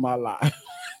this in my life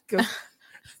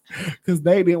because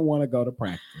they didn't want to go to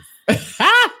practice."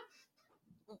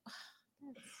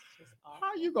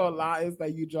 How you gonna lie and say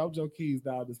you dropped your keys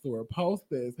down the sewer? Post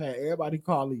this, hey, everybody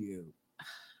calling you.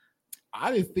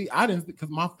 I didn't see because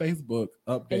my Facebook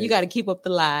update. And you got to keep up the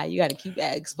lie. You got to keep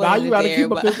explaining. Now you got to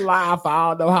keep up this lie for I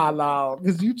don't know how long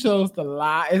because you chose to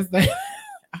lie and say,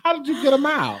 how did you get them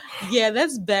out? Yeah,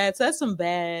 that's bad. So that's some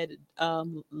bad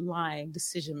lying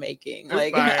decision making.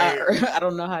 Like I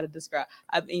don't know how to describe.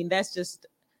 I mean, that's just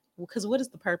because what is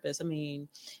the purpose? I mean,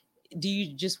 do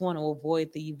you just want to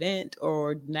avoid the event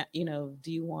or not, do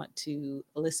you want to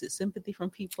elicit sympathy from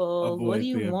people? What do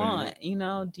you want?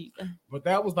 But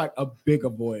that was like a big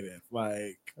avoidance.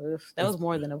 Like that was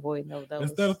more than avoiding. No,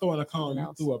 instead of throwing a cone,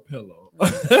 you threw a pillow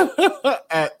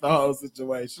at the whole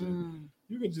situation.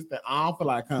 You could just say, I don't feel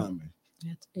like coming.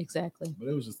 Exactly. But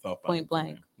it was just so funny. Point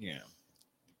blank. Yeah.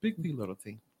 Big T, little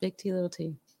T. Big T, little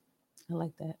T. I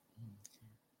like that.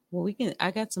 Well,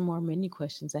 I got some more menu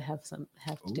questions that have to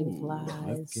do with lies.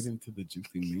 Let's get into the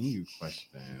juicy menu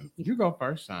questions. You go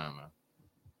first, Shauna.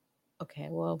 Okay.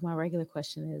 Well, my regular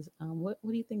question is, what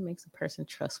do you think makes a person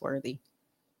trustworthy?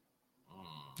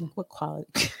 Like what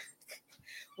quality?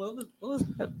 what was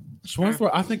that?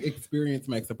 Trustworthy. I think experience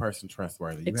makes a person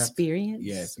trustworthy. Experience?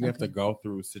 Yes. You have to go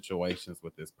through situations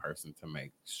with this person to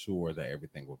make sure that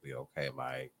everything will be okay.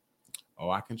 Like, oh,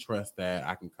 I can trust that.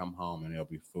 I can come home and there'll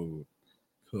be food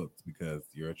cooked because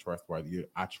you're trustworthy.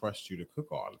 I trust you to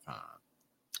cook all the time.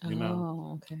 You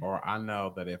know? Okay. Or I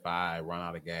know that if I run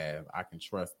out of gas, I can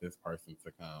trust this person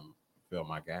to come fill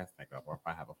my gas tank up. Or if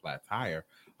I have a flat tire,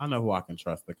 I know who I can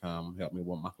trust to come help me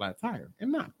with my flat tire.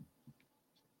 And not.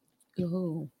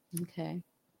 Oh, okay.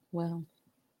 Well,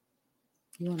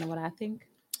 you want to know what I think?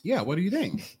 Yeah, what do you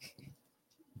think?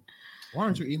 Why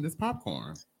aren't you eating this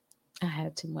popcorn? I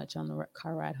had too much on the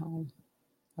car ride home.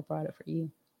 I brought it for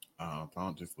you.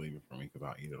 Don't just leave it for me because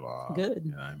I'll eat it all.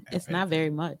 Good. It's not very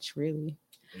much, really.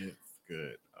 It's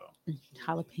good. Oh.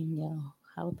 Jalapeno,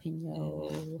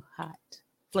 hot.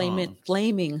 Flaming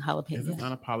jalapeno. Is this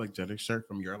unapologetic shirt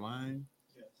from your line?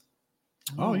 Yes.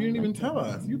 Oh, you didn't even tell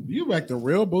us. You acting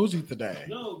real bougie today.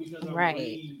 No, because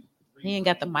he ain't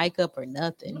got the mic up or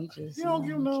nothing. He just don't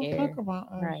give no care. fuck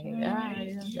about us. Right. I'm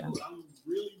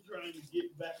really trying to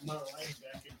get back my life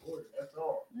back in order. That's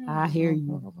all. I hear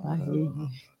you.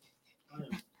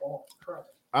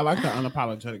 I like the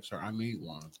unapologetic shirt. I need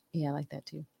one. Yeah, I like that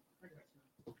too.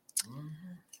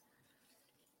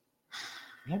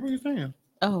 What were you saying?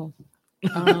 Oh, you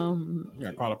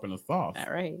got caught up in the sauce.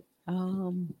 All right.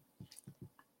 I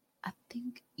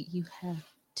think you have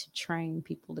to train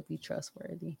people to be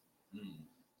trustworthy.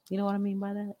 You know what I mean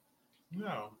by that?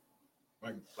 No.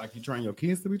 Like you train your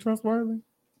kids to be trustworthy?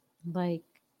 Like,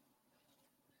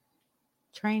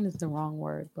 train is the wrong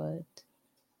word, but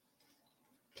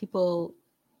people,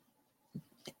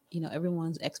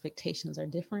 everyone's expectations are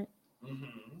different.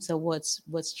 Mm-hmm. So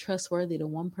what's trustworthy to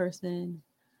one person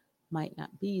might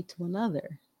not be to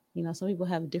another. Some people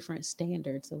have different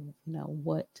standards of,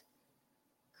 what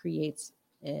creates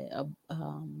a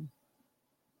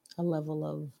level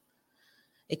of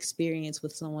experience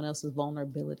with someone else's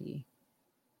vulnerability.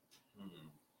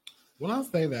 When I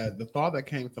say that, the thought that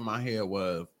came to my head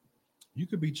was you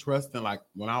could be trusting. Like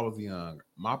when I was young,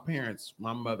 my parents,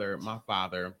 my mother, my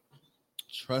father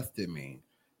trusted me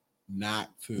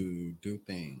not to do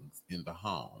things in the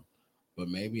home, but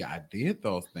maybe I did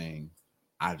those things.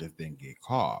 I just didn't get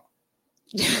caught.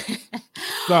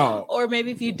 So, or maybe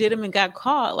if you did them and got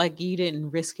caught, like you didn't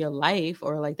risk your life,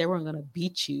 or like they weren't going to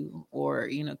beat you or,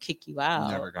 kick you out.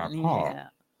 Never got caught. Yeah.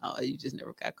 Oh, you just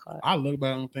never got caught. I look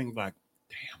back on things like,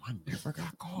 damn, I never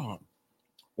got caught.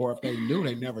 Or if they knew,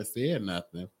 they never said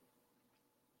nothing.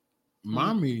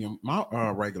 My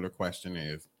regular question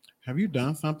is, have you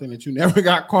done something that you never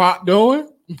got caught doing?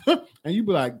 And you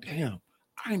be like, damn,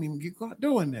 I didn't even get caught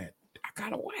doing that. I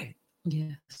got away.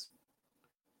 Yes.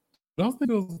 Don't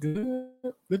think it was good.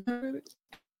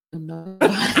 No.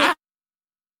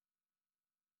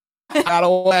 Got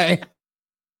away.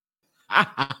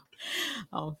 I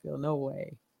don't feel no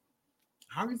way.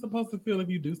 How are you supposed to feel if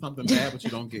you do something bad but you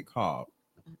don't get caught?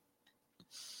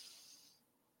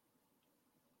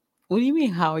 What do you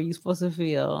mean? How are you supposed to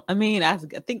feel? I mean, I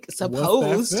think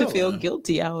supposed to feel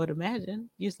guilty. I would imagine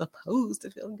you're supposed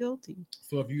to feel guilty.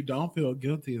 So if you don't feel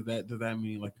guilty, does that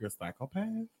mean like you're a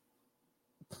psychopath?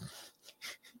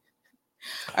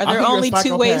 Are there only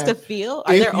two ways to feel?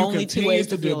 Are there only two ways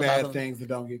to feel? Do bad things that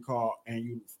don't get caught, and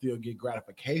you still get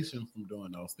gratification from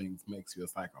doing those things, makes you a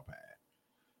psychopath.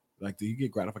 Like, do you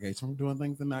get gratification from doing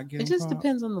things and not getting? It just caught?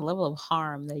 depends on the level of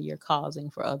harm that you're causing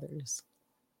for others.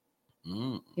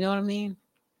 You know what I mean?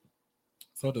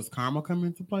 So does karma come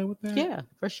into play with that? Yeah,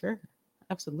 for sure,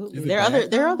 absolutely. There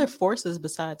are other forces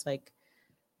besides like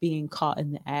being caught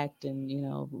in the act and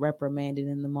reprimanded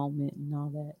in the moment and all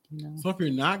that. So if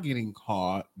you're not getting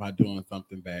caught by doing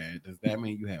something bad, does that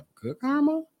mean you have good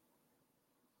karma?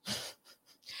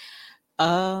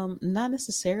 Not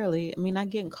necessarily. I mean,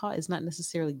 not getting caught is not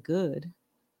necessarily good.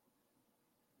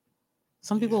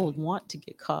 Some people would want to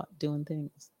get caught doing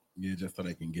things. Yeah, just so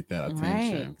they can get that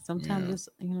attention. Right. Sometimes it's,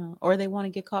 or they want to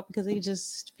get caught because they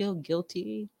just feel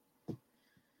guilty.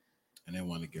 And they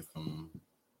want to get some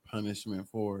punishment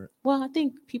for it. Well, I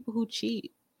think people who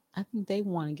cheat, sometimes they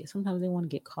want to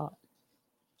get caught.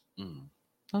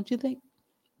 Don't you think?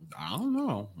 I don't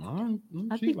know.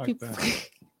 I think like people, that.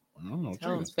 I don't know.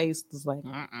 Helen's face was like,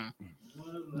 nah,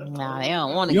 they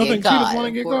don't want to get caught. You don't think cheaters want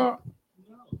to get caught?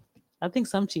 I think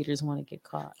some cheaters want to get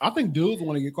caught. I think dudes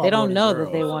want to get caught. They don't know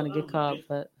that they want to get caught,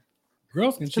 but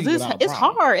girls can cheat. It's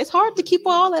hard. It's hard to keep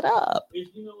all that up.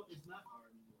 It's not hard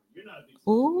anymore. You're not a big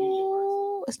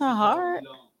Ooh, it's not hard. You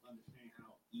don't understand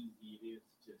how easy it is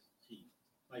to just cheat.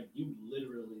 Like you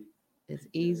literally. It's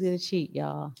easy to cheat,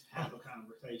 y'all. Have a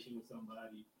conversation with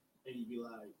somebody, and you be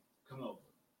like, "Come over."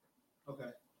 Okay.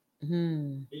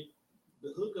 The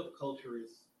hookup culture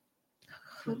is.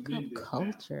 Hookup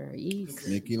culture,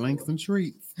 easy. Nikki Langston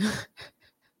treats. Hookup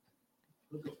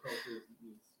culture is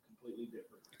completely completely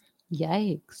different.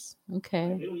 Yikes. Okay.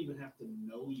 Like, they don't even have to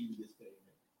know you to stay in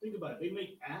there. Think about it. They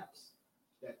make apps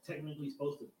that technically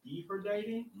supposed to be for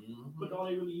dating, but all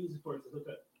they really use it for is to hook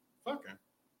up. Fucking.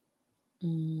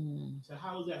 So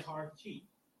how is that hard to cheat?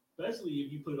 Especially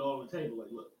if you put it all on the table.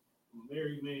 Like, look, I'm a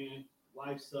married man.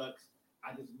 Life sucks.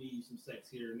 I just need some sex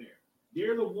here and there.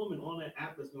 There's a woman on that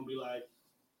app that's going to be like,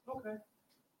 okay.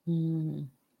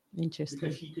 Interesting.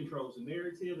 Because she controls the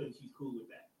narrative and she's cool with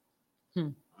that.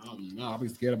 I don't know. I'll be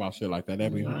scared about shit like that.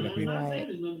 That'd be I'm not saying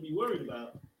there's nothing to be worried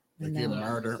about. They get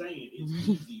murdered. I'm saying it's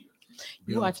easier.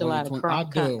 You watch a lot of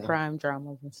crime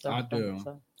dramas and stuff. I do.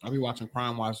 I'll be watching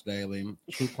Crime Watch Daily,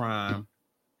 True Crime,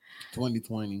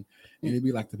 2020, and it'd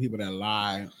be like the people that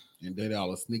lie and did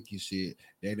all the sneaky shit.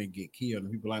 They didn't get killed,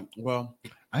 and people like, well,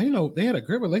 I didn't know they had a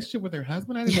great relationship with their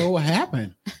husband. I didn't know what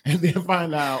happened, and then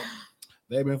find out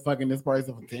they've been fucking this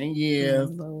person for 10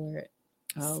 years,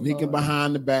 sneaking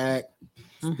behind the back,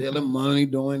 stealing money,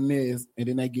 doing this, and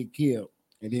then they get killed,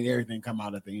 and then everything come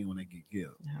out at the end when they get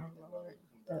killed.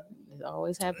 It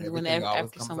always happens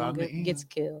after someone gets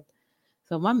killed.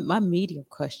 So my medium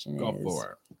question is,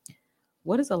 for it.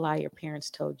 What is a lie your parents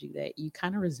told you that you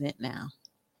kind of resent now?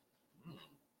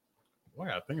 Boy,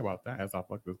 I think about that as I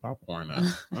fuck this popcorn up.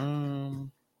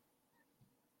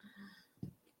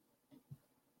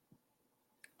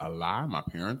 A lie my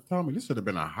parents told me? This should have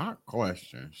been a hot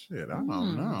question. Shit, I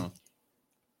don't know.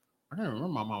 I can't remember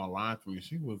my mama lying to me.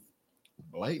 She was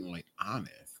blatantly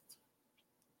honest.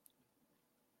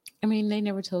 I mean, they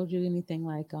never told you anything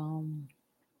like, I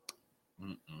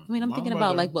mean, I'm thinking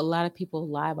about like what a lot of people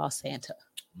lie about Santa.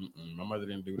 My mother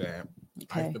didn't do that.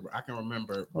 Okay. I can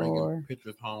remember bringing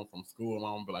pictures home from school and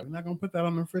mom be like, we're not going to put that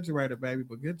on the refrigerator, baby,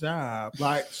 but good job.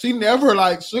 Like, she never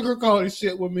like sugarcoated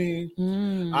shit with me.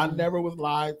 I never was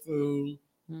lied to.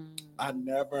 I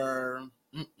never,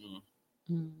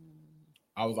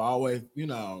 I was always,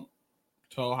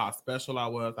 told how special I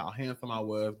was, how handsome I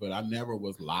was, but I never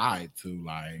was lied to.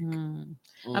 Like, I'm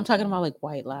talking about like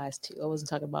white lies too. I wasn't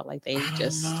talking about like they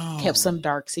just kept some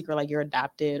dark secret, like you're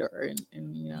adopted or,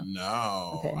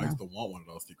 No, okay, I used to want one of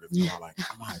those secrets. Like,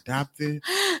 am I adopted?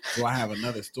 Do I have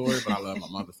another story? But I love my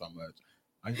mother so much.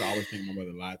 I used to always think my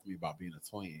mother lied to me about being a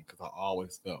twin because I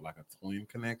always felt like a twin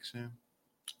connection.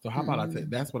 So how about I tell you,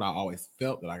 that's what I always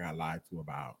felt that I got lied to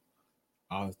about.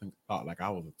 I always thought like I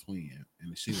was a twin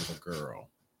and she was a girl.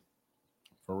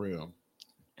 For real.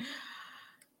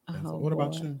 What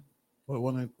about you?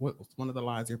 What's one of the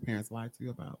lies your parents lied to you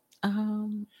about?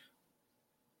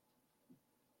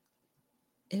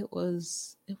 It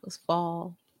was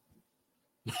fall.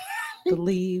 The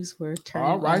leaves were turning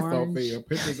all right, orange. Sophia,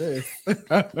 picture this.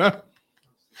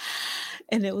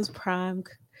 And it was prime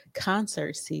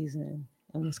concert season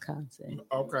in Wisconsin.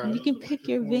 Okay. And you can pick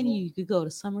your venue. You could go to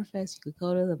Summerfest. You could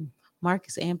go to the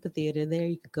Marcus Amphitheater there.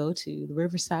 You could go to the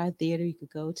Riverside Theater. You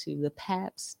could go to the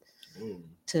Pabst,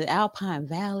 to Alpine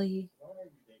Valley.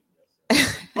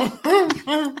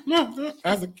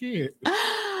 As a kid.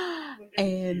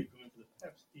 And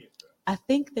I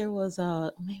think there was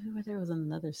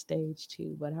another stage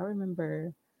too, but I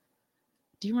remember.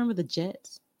 Do you remember the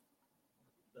Jets?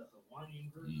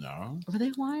 No. Were they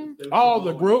Hawaiian? Oh,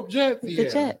 the group Jets. The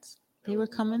Jets. They were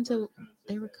coming to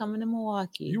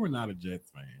Milwaukee. You were not a Jets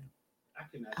fan.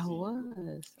 I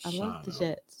was. I loved the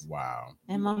Jets. Wow.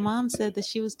 And my mom said that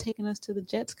she was taking us to the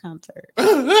Jets concert.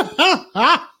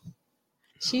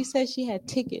 She said she had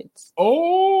tickets.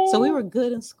 Oh. So we were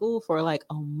good in school for like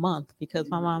a month because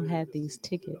my mom had these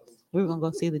tickets. We were going to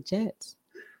go see the Jets.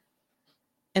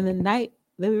 And the night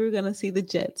that we were going to see the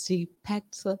Jets, she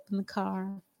packed us up in the car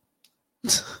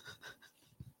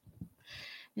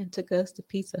and took us to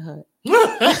Pizza Hut.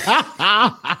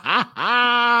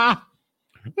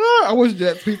 I wish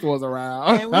Jets Pizza was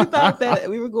around. And we thought that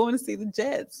we were going to see the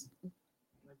Jets.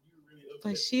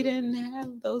 But she didn't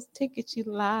have those tickets. She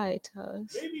lied to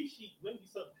us. Maybe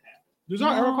something happened. Did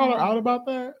y'all ever call her out about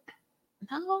that?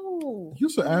 No. You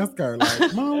should ask her,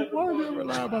 like, Mom, why did you ever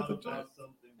lie about the Jets?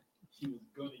 Something she was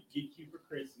going to get you for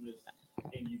Christmas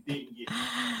and you didn't get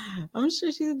it. I'm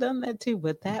sure she's done that too,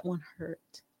 but that one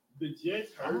hurt. The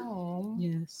Jets hurt? Oh.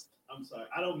 Yes. I'm sorry.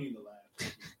 I don't mean to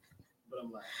laugh. But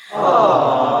I'm like,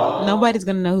 oh. Nobody's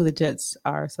going to know who the Jets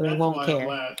are, so they won't care.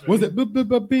 Was it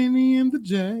Benny and the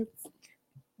Jets?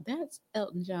 That's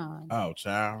Elton John. Oh,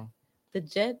 child. The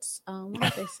Jets, what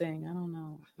did they sing? I don't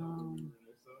know.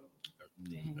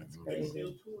 Dang, it's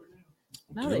crazy.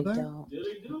 No, they don't. Yeah,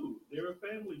 they do. They're a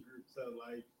family group, so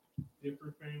like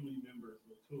different family members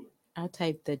will tour. I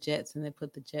typed the Jets and they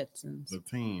put the Jetsons. The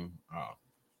team. Oh.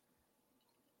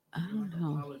 I don't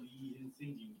know.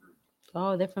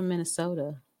 Oh, they're from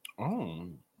Minnesota. Oh,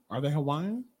 are they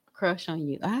Hawaiian? crush on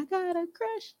you. I got a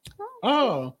crush.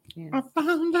 Oh, Yeah. I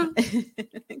found out. They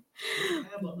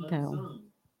have a unsung.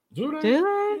 Do they? Do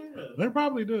they? Yeah, They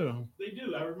probably do. they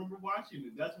do. I remember watching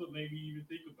it. That's what made me even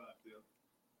think about them.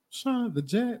 Sean, the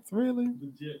Jets, really?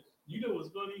 Legit. You know what's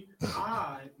funny?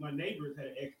 My neighbors had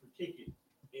an extra ticket,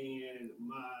 and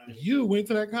my You went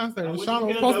to that concert and went Sean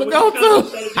was to- supposed I to went go to to.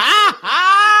 concert.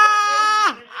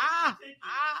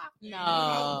 No.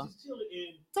 I was just chilling,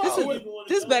 and This, I is, didn't wanna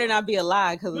this go. better not be a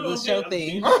lie because of No, the I'm show dead-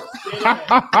 thing. I'm dead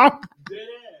ass. Dead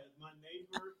ass. My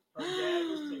neighbor,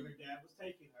 her dad was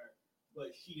taking her, but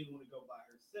she didn't want to go by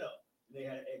herself. They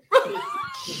had an extra ticket,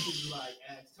 so she was like,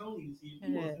 asked Tony to see if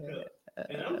he wants to go.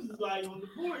 And I'm just like on the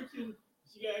porch, and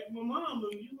she asked my mom,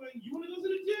 and you like, you want to go to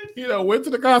the Jets? You know, went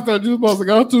to the concert you was supposed to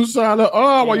go to, Sean.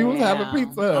 Oh, while you was having I'm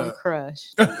pizza.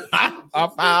 crushed. I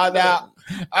found out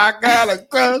I got a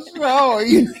crush on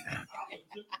you.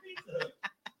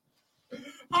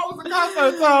 I was a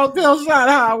concert song. Tell Sean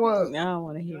how I was. I don't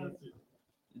want to hear it.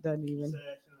 Doesn't even.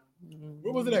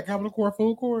 Where was it at? Capitol Court,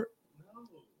 Food Court?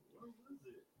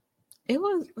 It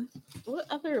was. What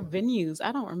other venues?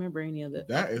 I don't remember any of it.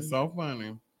 That is so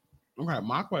funny. Okay,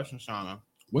 my question, Shauna.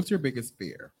 What's your biggest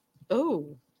fear?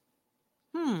 Oh.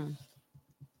 I'm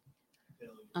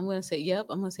gonna say, yep,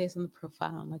 I'm gonna say something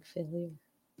profound like failure.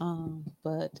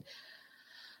 But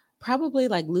probably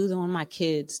like losing one of my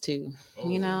kids too.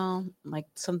 You know, like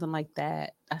something like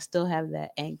that. I still have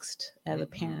that angst as a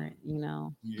parent, you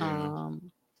know. Yeah.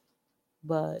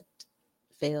 But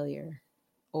failure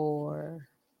or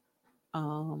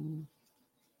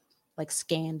like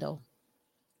scandal.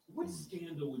 What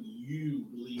scandal would you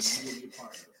believe you would be a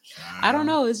part of? I don't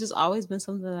know. It's just always been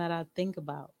something that I think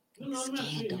about. No, I'm not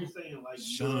sitting here saying like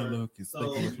Shauna you're Luke is so,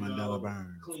 sleeping with Mandela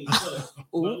Burns. clean cut.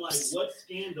 But I'm like, Oops. what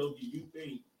scandal do you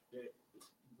think that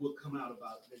would come out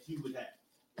about that you would have?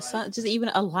 So, just even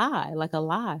a lie, like a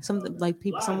lie, something like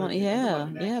people, Lie, someone, like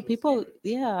an actual people,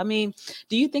 scandal. I mean,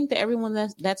 do you think that everyone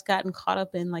that's gotten caught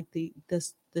up in like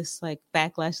this like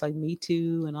backlash, like Me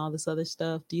Too and all this other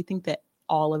stuff, do you think that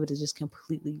all of it is just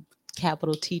completely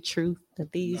capital T truth?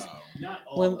 That these, Not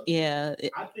all. of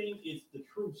it. I think it's the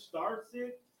truth starts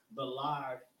it. The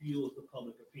lie fuels the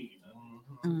public opinion.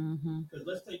 Because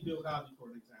let's take Bill Cosby for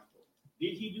an example.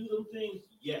 Did he do them things?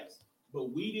 Yes.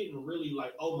 But we didn't really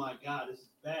like, oh my God, this is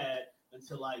bad,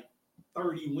 until like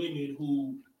 30 women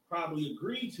who probably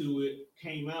agreed to it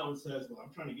came out and says, well,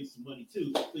 I'm trying to get some money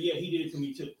too. So yeah, he did it to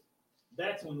me too.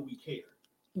 That's when we cared.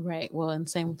 Right. Well, and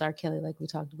same with R. Kelly, like we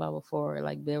talked about before.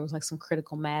 Like there was like some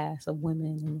critical mass of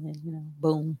women, and then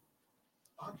boom.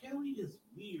 R. Kelly is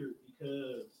weird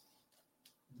because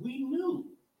we knew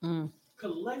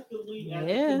collectively as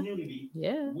a community,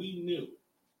 we knew.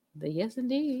 Yes,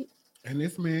 indeed. And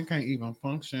this man can't even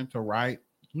function to write.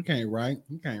 He can't write.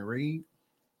 He can't read.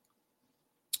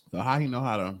 So how he know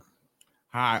how to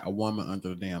hide a woman under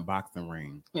the damn boxing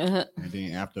ring? And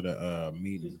then after the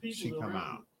meeting, she come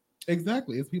out.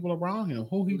 Exactly. It's people around him.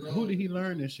 Who did he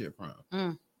learn this shit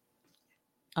from?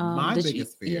 My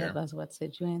biggest fear. Yeah, that's what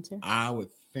said you answer. I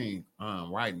would think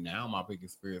right now my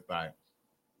biggest fear is like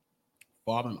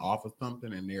falling off of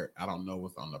something and I don't know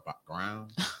what's on the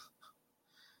ground.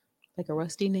 Like a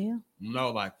rusty nail?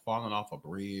 No, like falling off a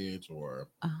bridge or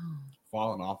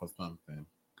falling off of something.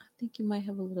 I think you might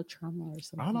have a little trauma or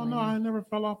something. I don't know. I never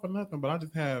fell off of nothing, but I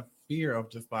just have fear of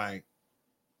just like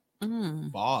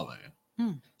falling.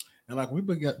 And like we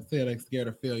said, like scared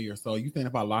of failure. So you think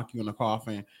if I lock you in a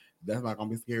coffin, that's not gonna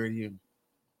be scary to you?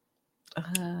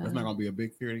 That's not gonna be a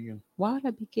big fear to you? Why would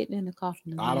I be getting in the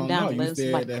coffin? I don't know. You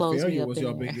said that failure was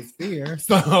your biggest fear.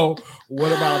 So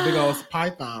what about a big old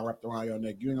python wrapped around your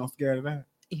neck? You ain't gonna scared of that?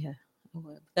 Yeah,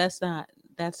 that's not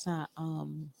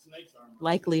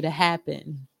likely to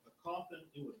happen. The coffin,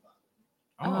 it would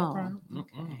bother me.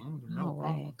 All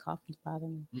right, coffin's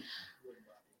bothering me.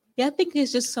 Yeah, I think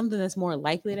it's just something that's more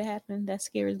likely to happen that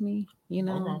scares me.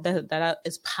 That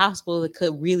it's possible it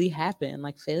could really happen.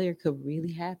 Like failure could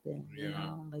really happen.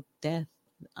 Yeah. Like death.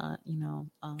 I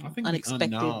think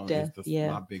unexpected death. Is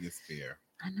my biggest fear.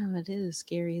 I know it is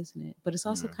scary, isn't it? But it's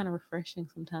also kind of refreshing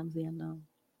sometimes. The unknown.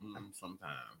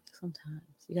 Sometimes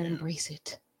you gotta embrace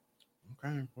it.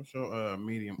 Okay, what's your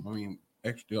medium? I mean,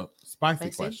 extra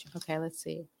spicy question. Okay, let's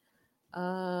see.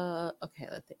 Okay,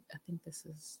 I think this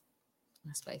is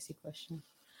my spicy question.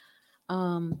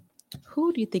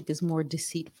 Who do you think is more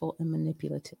deceitful and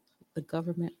manipulative, the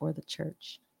government or the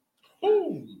church?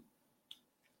 Ooh,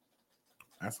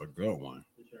 that's a good one.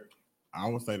 I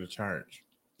would say the church.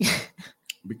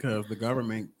 Because the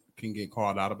government can get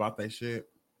called out about that shit.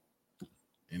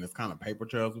 And it's kind of paper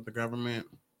trails with the government.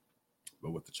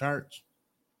 But with the church,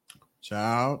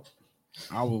 child,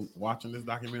 I was watching this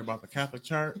documentary about the Catholic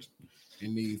Church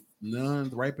and these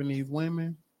nuns raping these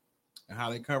women and how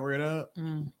they cover it up.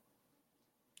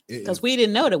 Because we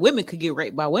didn't know that women could get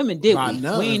raped by women, did we?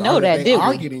 Nuns. We didn't know that, did we? They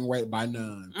are getting raped by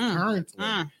nuns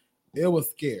currently. It was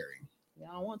scary. Yeah,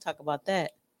 I don't want to talk about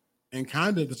that. And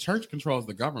kind of the church controls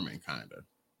the government, kind of.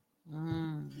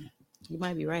 You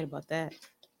might be right about that.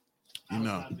 You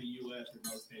know. The U.S. in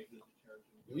most cases, the church.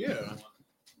 Yeah.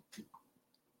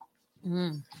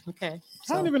 Okay.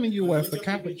 Kind of in the U.S., the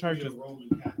Catholic Church is Roman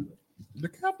Catholic. The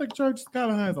Catholic Church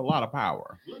kind of has a lot of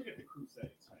power. Look at the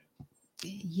Crusades.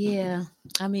 Yeah,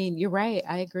 I mean, you're right.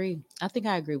 I agree. I think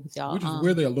I agree with y'all. Which is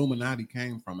where the Illuminati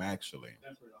came from, actually.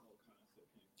 That's where the whole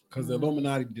concept came from. Because the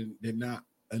Illuminati did not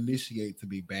initiate to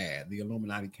be bad. The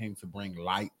Illuminati came to bring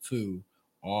light to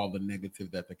all the negative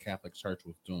that the Catholic Church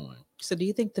was doing. So do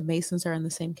you think the Masons are in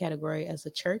the same category as the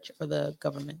church or the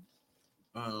government?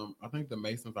 I think the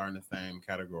Masons are in the same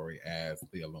category as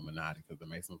the Illuminati because the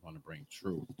Masons want to bring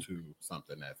truth to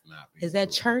something that's not. Is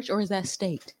that church or is that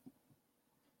state?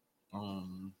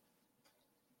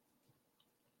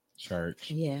 Church.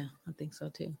 Yeah, I think so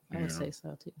too. I would say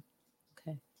so too.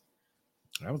 Okay.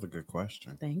 That was a good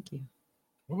question. Thank you.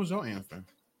 What was your answer?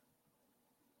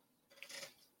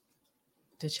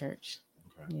 The church.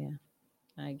 Okay. Yeah,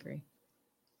 I agree.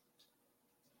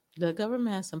 The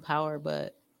government has some power,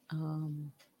 but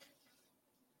because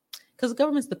the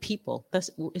government's the people.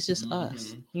 It's just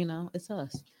us. You know, it's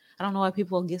us. I don't know why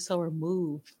people get so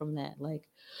removed from that. Like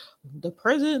the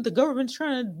president, the government's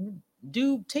trying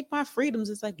to take my freedoms.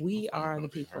 It's like we are the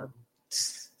people.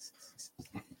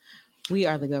 We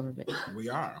are the government. We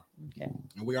are. Okay.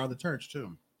 And we are the church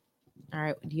too. All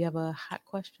right. Do you have a hot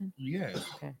question? Yes.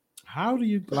 Okay. How do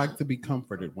you like to be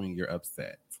comforted when you're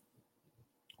upset?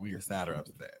 When you're sad or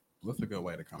upset? What's a good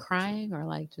way to comfort? Crying or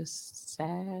like just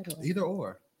sad? Or... Either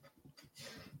or.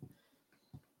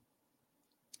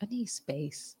 I need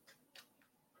space.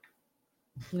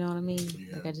 You know what I mean?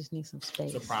 Yeah. Like I just need some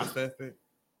space to process it.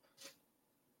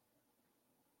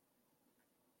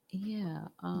 Yeah.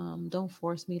 Don't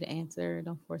force me to answer.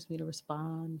 Don't force me to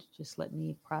respond. Just let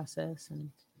me process,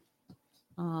 and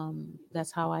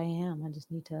that's how I am. I just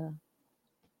need to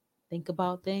think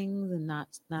about things and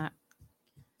not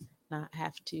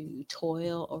have to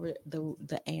toil over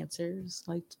the answers,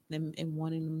 like them and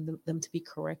wanting them to be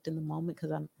correct in the moment,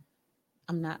 because I'm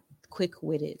not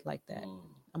quick-witted like that.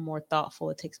 I'm more thoughtful.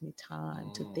 It takes me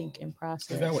time to think and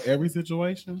process. Is that with every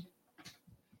situation?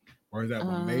 Or is that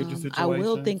with major situations? I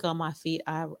will think on my feet.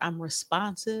 I'm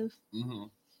responsive.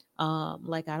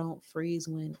 Like I don't freeze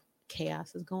when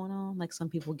chaos is going on. Like some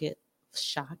people get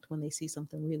shocked when they see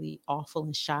something really awful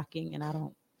and shocking, and I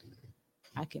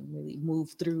can really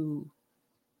move through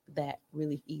that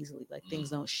really easily. Like things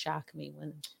don't shock me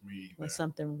when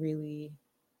something really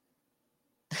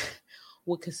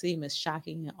what could seem as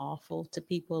shocking and awful to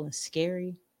people and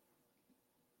scary.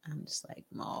 I'm just like,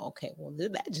 oh, okay, well,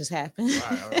 did that just happen?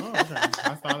 Right. Oh, okay.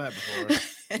 I saw that before.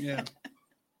 Yeah.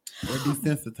 We're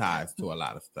desensitized to a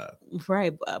lot of stuff.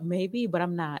 Right. Maybe, but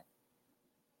I'm not.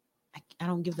 I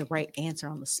don't give the right answer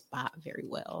on the spot very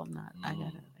well. I'm not. I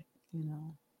gotta, you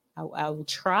know, I will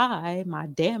try my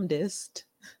damnedest,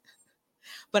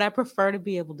 but I prefer to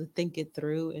be able to think it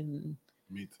through and.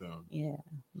 Me too. Yeah,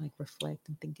 like reflect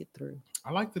and think it through.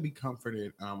 I like to be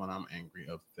comforted when I'm angry,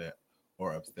 upset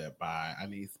by. I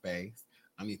need space.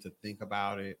 I need to think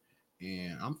about it.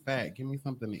 And I'm fat. Give me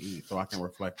something to eat so I can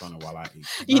reflect on it while I eat.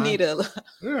 You need a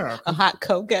hot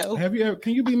cocoa.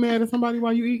 Can you be mad at somebody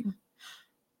while you eating?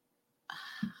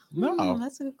 No,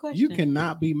 that's a good question. You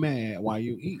cannot be mad while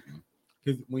you eating,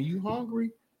 because when you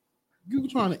hungry, you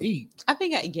trying to eat. I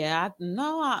think I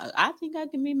think I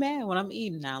can be mad when I'm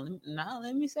eating now.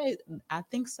 Let me say, I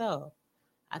think so.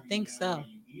 I think so. Are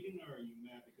you eating or are you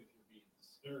mad because you're being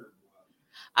disturbed?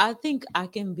 I think I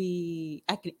can eat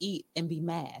and be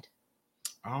mad.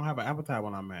 I don't have an appetite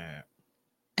when I'm mad.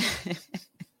 I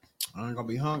ain't gonna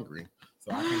be hungry,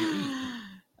 so I can't eat.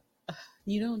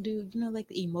 You don't do, like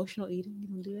the emotional eating? You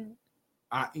don't do that?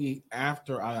 I eat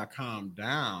after I calm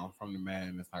down from the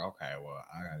madness. Like, okay, well,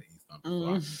 I gotta eat something so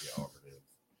I can get over this.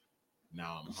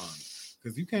 Now I'm hungry.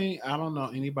 Because you can't, I don't know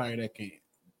anybody that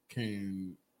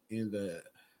can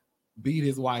beat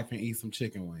his wife and eat some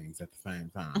chicken wings at the same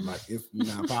time. Like, it's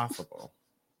not possible.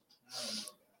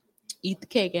 Eat the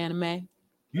cake, Anime.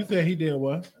 You said he did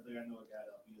what? I think I know a guy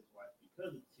that beat his wife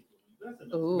because of chicken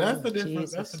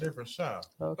wings. That's a different show.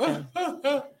 Okay.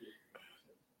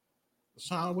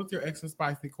 Sean, what's your extra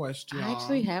spicy question? I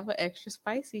actually have an extra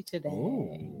spicy today.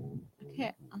 Ooh.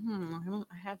 Okay. I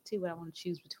have two, but I want to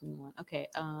choose between one. Okay.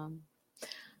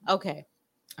 Okay.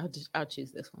 I'll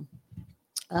choose this one.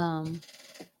 I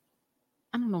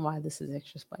don't know why this is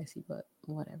extra spicy, but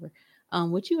whatever.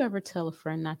 Would you ever tell a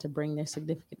friend not to bring their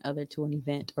significant other to an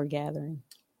event or gathering?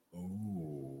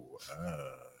 Ooh,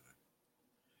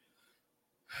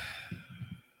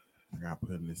 I got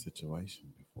put in this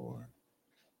situation before.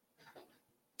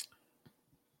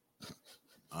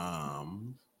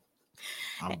 I'm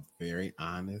very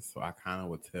honest, so I kind of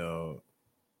would tell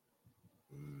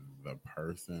the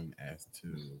person as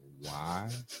to why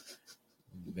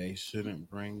they shouldn't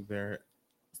bring their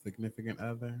significant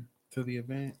other to the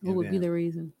event. What would be the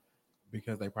reason?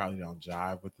 Because they probably don't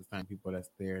jive with the same people that's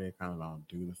there. They kind of don't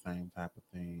do the same type of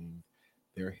things.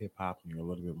 They're hip hop and you're a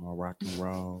little bit more rock and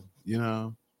roll, you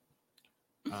know?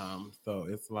 So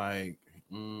it's like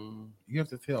you have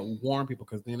to warn people,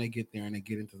 because then they get there and they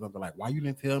get into something like, why you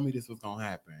didn't tell me this was gonna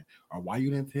happen, or why you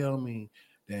didn't tell me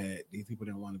that these people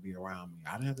didn't want to be around me.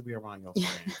 I didn't have to be around your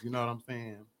friends. You know what I'm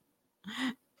saying?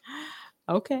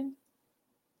 Okay.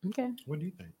 What do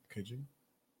you think? Could you?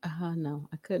 No,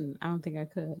 I couldn't. I don't think I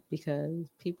could, because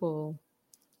people.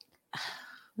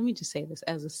 Let me just say this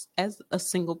as a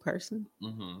single person,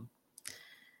 you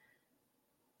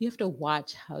have to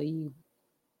watch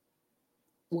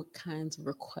what kinds of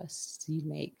requests you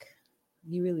make.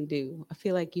 You really do. I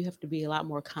feel like you have to be a lot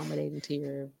more accommodating to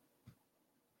your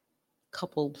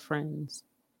coupled friends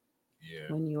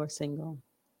when you are single.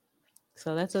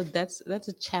 So that's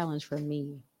a challenge for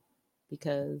me,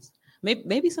 because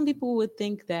maybe some people would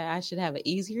think that I should have an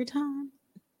easier time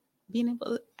being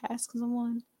able to ask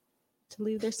someone to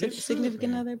leave their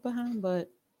significant other behind, but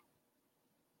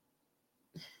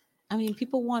I mean,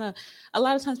 a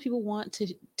lot of times people want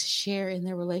to share in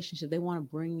their relationship. They want to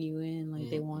bring you in, like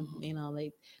they want,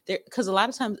 because a lot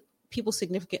of times people's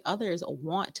significant others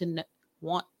want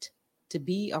to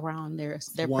be around their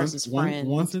person's friends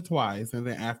once or twice, and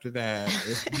then after that,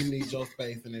 if you need your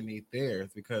space and they need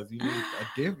theirs, because you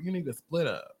need to split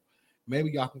up.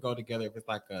 Maybe y'all can go together if it's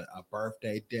like a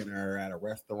birthday dinner at a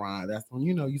restaurant. That's when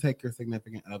you take your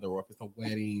significant other, or if it's a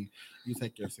wedding, you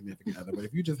take your significant other. But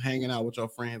if you're just hanging out with your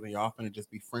friends and y'all finna just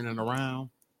be friending around,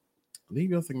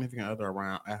 leave your significant other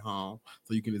around at home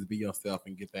so you can just be yourself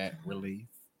and get that relief.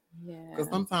 Yeah. Because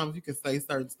sometimes you can say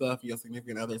certain stuff, your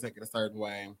significant other take it a certain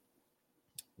way.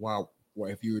 While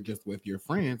if you were just with your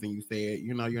friends and you said,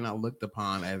 you're not looked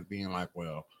upon as being like,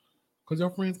 well, because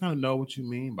your friends kind of know what you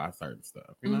mean by certain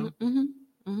stuff, you know?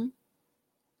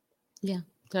 Yeah.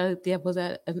 So, was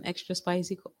that an extra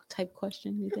spicy type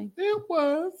question, you think? It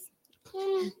was.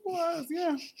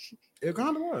 Yeah. It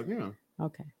kind of was, yeah.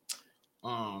 Okay.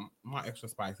 My extra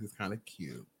spicy is kind of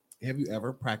cute. Have you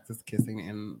ever practiced kissing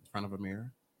in front of a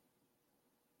mirror?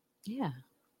 Yeah,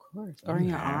 of course. Or in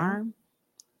your arm.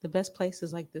 The best place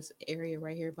is like this area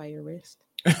right here by your wrist.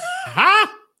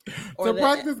 To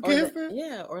practice kissing?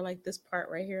 Or like this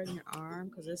part right here on your arm,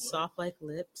 because it's soft like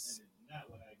lips.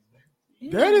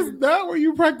 Yeah. That is not where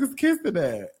you practice kissing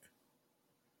at.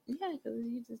 Yeah, because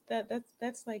you just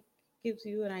that's like gives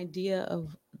you an idea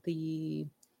of the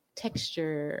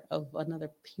texture of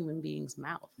another human being's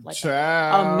mouth. Like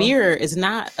a mirror is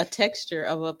not a texture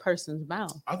of a person's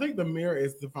mouth. I think the mirror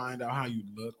is to find out how you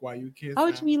look while you kiss. How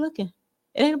would you be looking?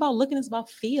 It ain't about looking, it's about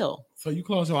feel. So you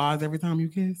close your eyes every time you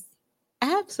kiss?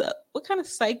 Absolutely. What kind of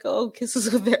psycho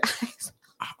kisses with their eyes?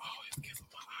 I always kiss with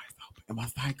my eyes open. Am I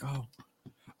psycho?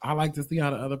 I like to see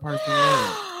how the other person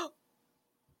looks.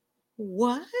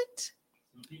 What?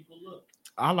 Some people look.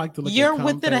 I like to look. You're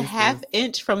within a half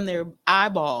inch from their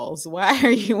eyeballs. Why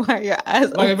are your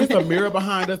eyes like open? If it's a mirror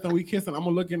behind us and we kissing, I'm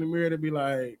gonna look in the mirror to be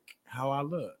like, how I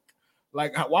look.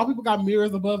 Like, why people got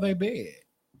mirrors above their bed?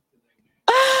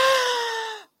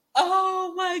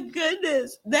 Oh my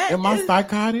goodness! Am I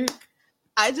psychotic?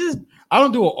 I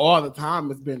don't do it all the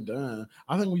time. It's been done.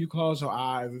 I think when you close your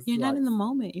eyes, you're not in the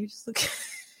moment. You're just looking.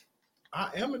 I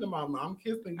am in the moment. I'm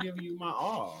kissing, giving you my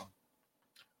all.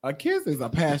 A kiss is a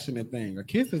passionate thing. A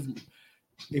kiss is,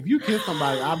 if you kiss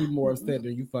somebody, I'll be more upset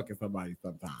than you fucking somebody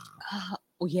sometimes.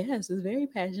 Well, yes, it's very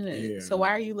passionate. Yeah. So why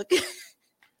are you looking?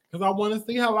 Because I want to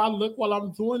see how I look while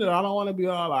I'm doing it. I don't want to be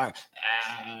all like,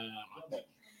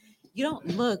 You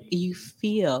don't look, you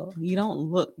feel. You don't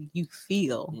look, you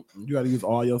feel. You got to use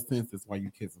all your senses while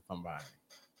you kissing somebody.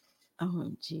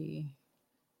 Oh, gee.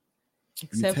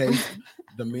 You taste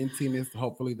the mintiness,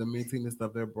 hopefully the mintiness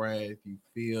of their breath. You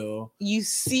feel. You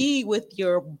see with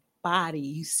your body.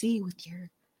 You see with your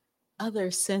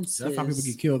other senses. That's how people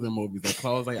get killed in movies. They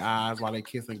close their eyes while they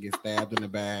kiss and get stabbed in the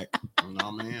back.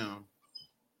 No, ma'am.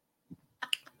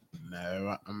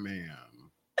 No, ma'am.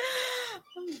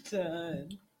 I'm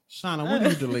done. Shauna, what are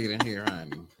you deleting here,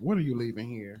 honey? What are you leaving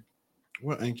here?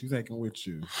 What ain't you taking with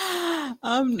you?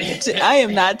 I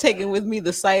am not taking with me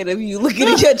the sight of you looking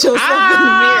at yourself in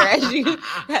the mirror as you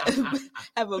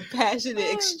have a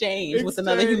passionate exchange with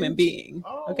another human being.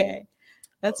 Okay,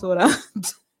 that's what I'm.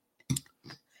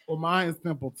 Well, mine is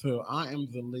simple too. I am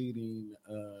deleting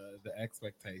the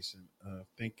expectation of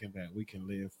thinking that we can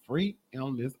live free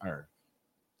on this earth.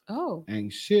 Oh,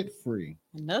 ain't shit free.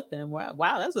 Nothing.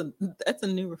 Wow, that's a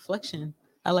new reflection.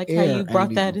 I like how you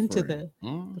brought that into the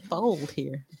fold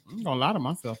here. I'm gonna lie to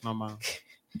myself no more.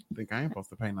 Think I ain't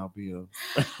supposed to pay no bills.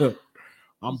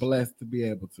 I'm blessed to be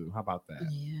able to. How about that?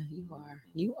 Yeah, you are.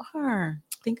 You are.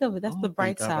 Think of it. That's the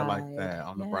bright side. Like that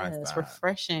on the bright side. It's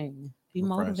refreshing. Be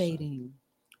motivating.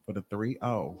 For the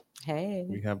 3-0. Hey.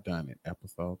 We have done it.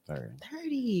 Episode 30.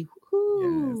 30.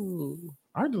 Woo. Yes.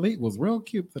 Our delete was real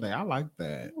cute today. I like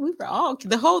that. We were all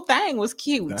the whole thing was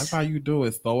cute. That's how you do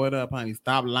it. Throw it up, honey.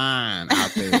 Stop lying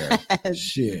out there.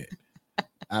 Shit.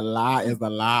 A lie is a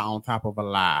lie on top of a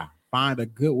lie. Find a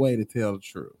good way to tell the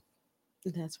truth.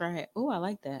 That's right. Oh, I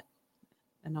like that.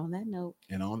 And on that note,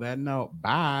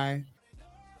 bye.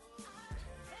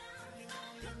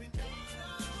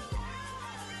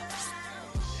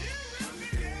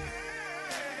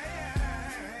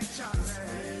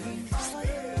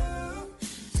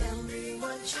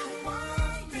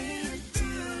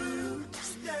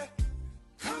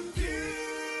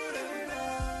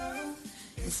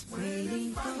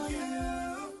 Waiting for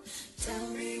you. Tell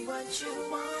me what you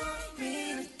want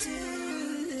me to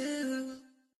do.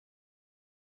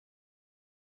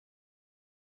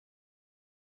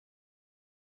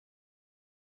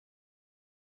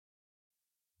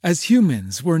 As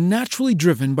humans, we're naturally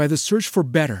driven by the search for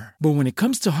better. But when it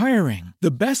comes to hiring,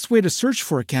 the best way to search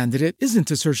for a candidate isn't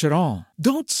to search at all.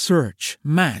 Don't search,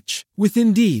 match with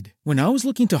Indeed. When I was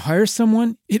looking to hire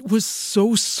someone, it was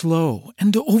so slow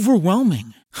and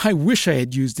overwhelming. I wish I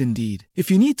had used Indeed.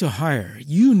 If you need to hire,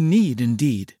 you need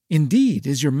Indeed. Indeed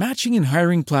is your matching and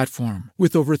hiring platform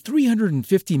with over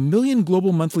 350 million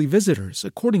global monthly visitors,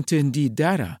 according to Indeed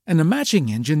data, and a matching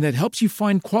engine that helps you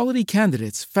find quality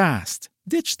candidates fast.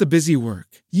 Ditch the busy work.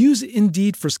 Use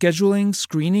Indeed for scheduling,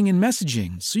 screening, and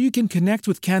messaging so you can connect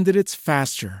with candidates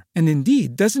faster. And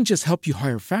Indeed doesn't just help you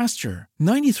hire faster.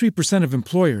 93% of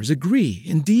employers agree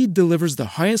Indeed delivers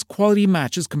the highest quality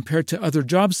matches compared to other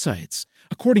job sites,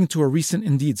 according to a recent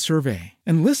Indeed survey.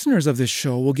 And listeners of this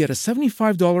show will get a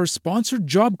 $75 sponsored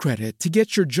job credit to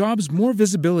get your jobs more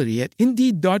visibility at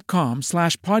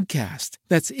Indeed.com/podcast.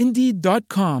 That's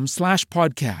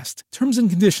Indeed.com/podcast. Terms and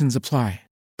conditions apply.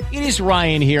 It is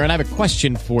Ryan here, and I have a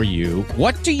question for you.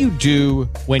 What do you do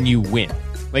when you win?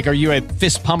 Like, are you a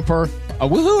fist pumper, a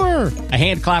woo-hooer, a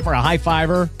hand clapper, a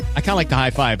high-fiver? I kind of like the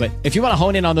high-five, but if you want to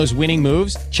hone in on those winning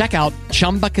moves, check out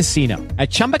Chumba Casino. At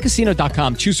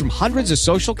ChumbaCasino.com, choose from hundreds of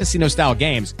social casino-style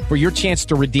games for your chance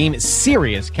to redeem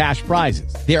serious cash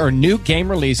prizes. There are new game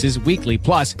releases weekly,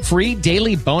 plus free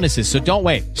daily bonuses, so don't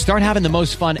wait. Start having the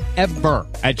most fun ever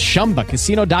at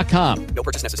ChumbaCasino.com. No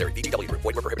purchase necessary. VGW. Void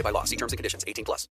where prohibited by law. See terms and conditions. 18+.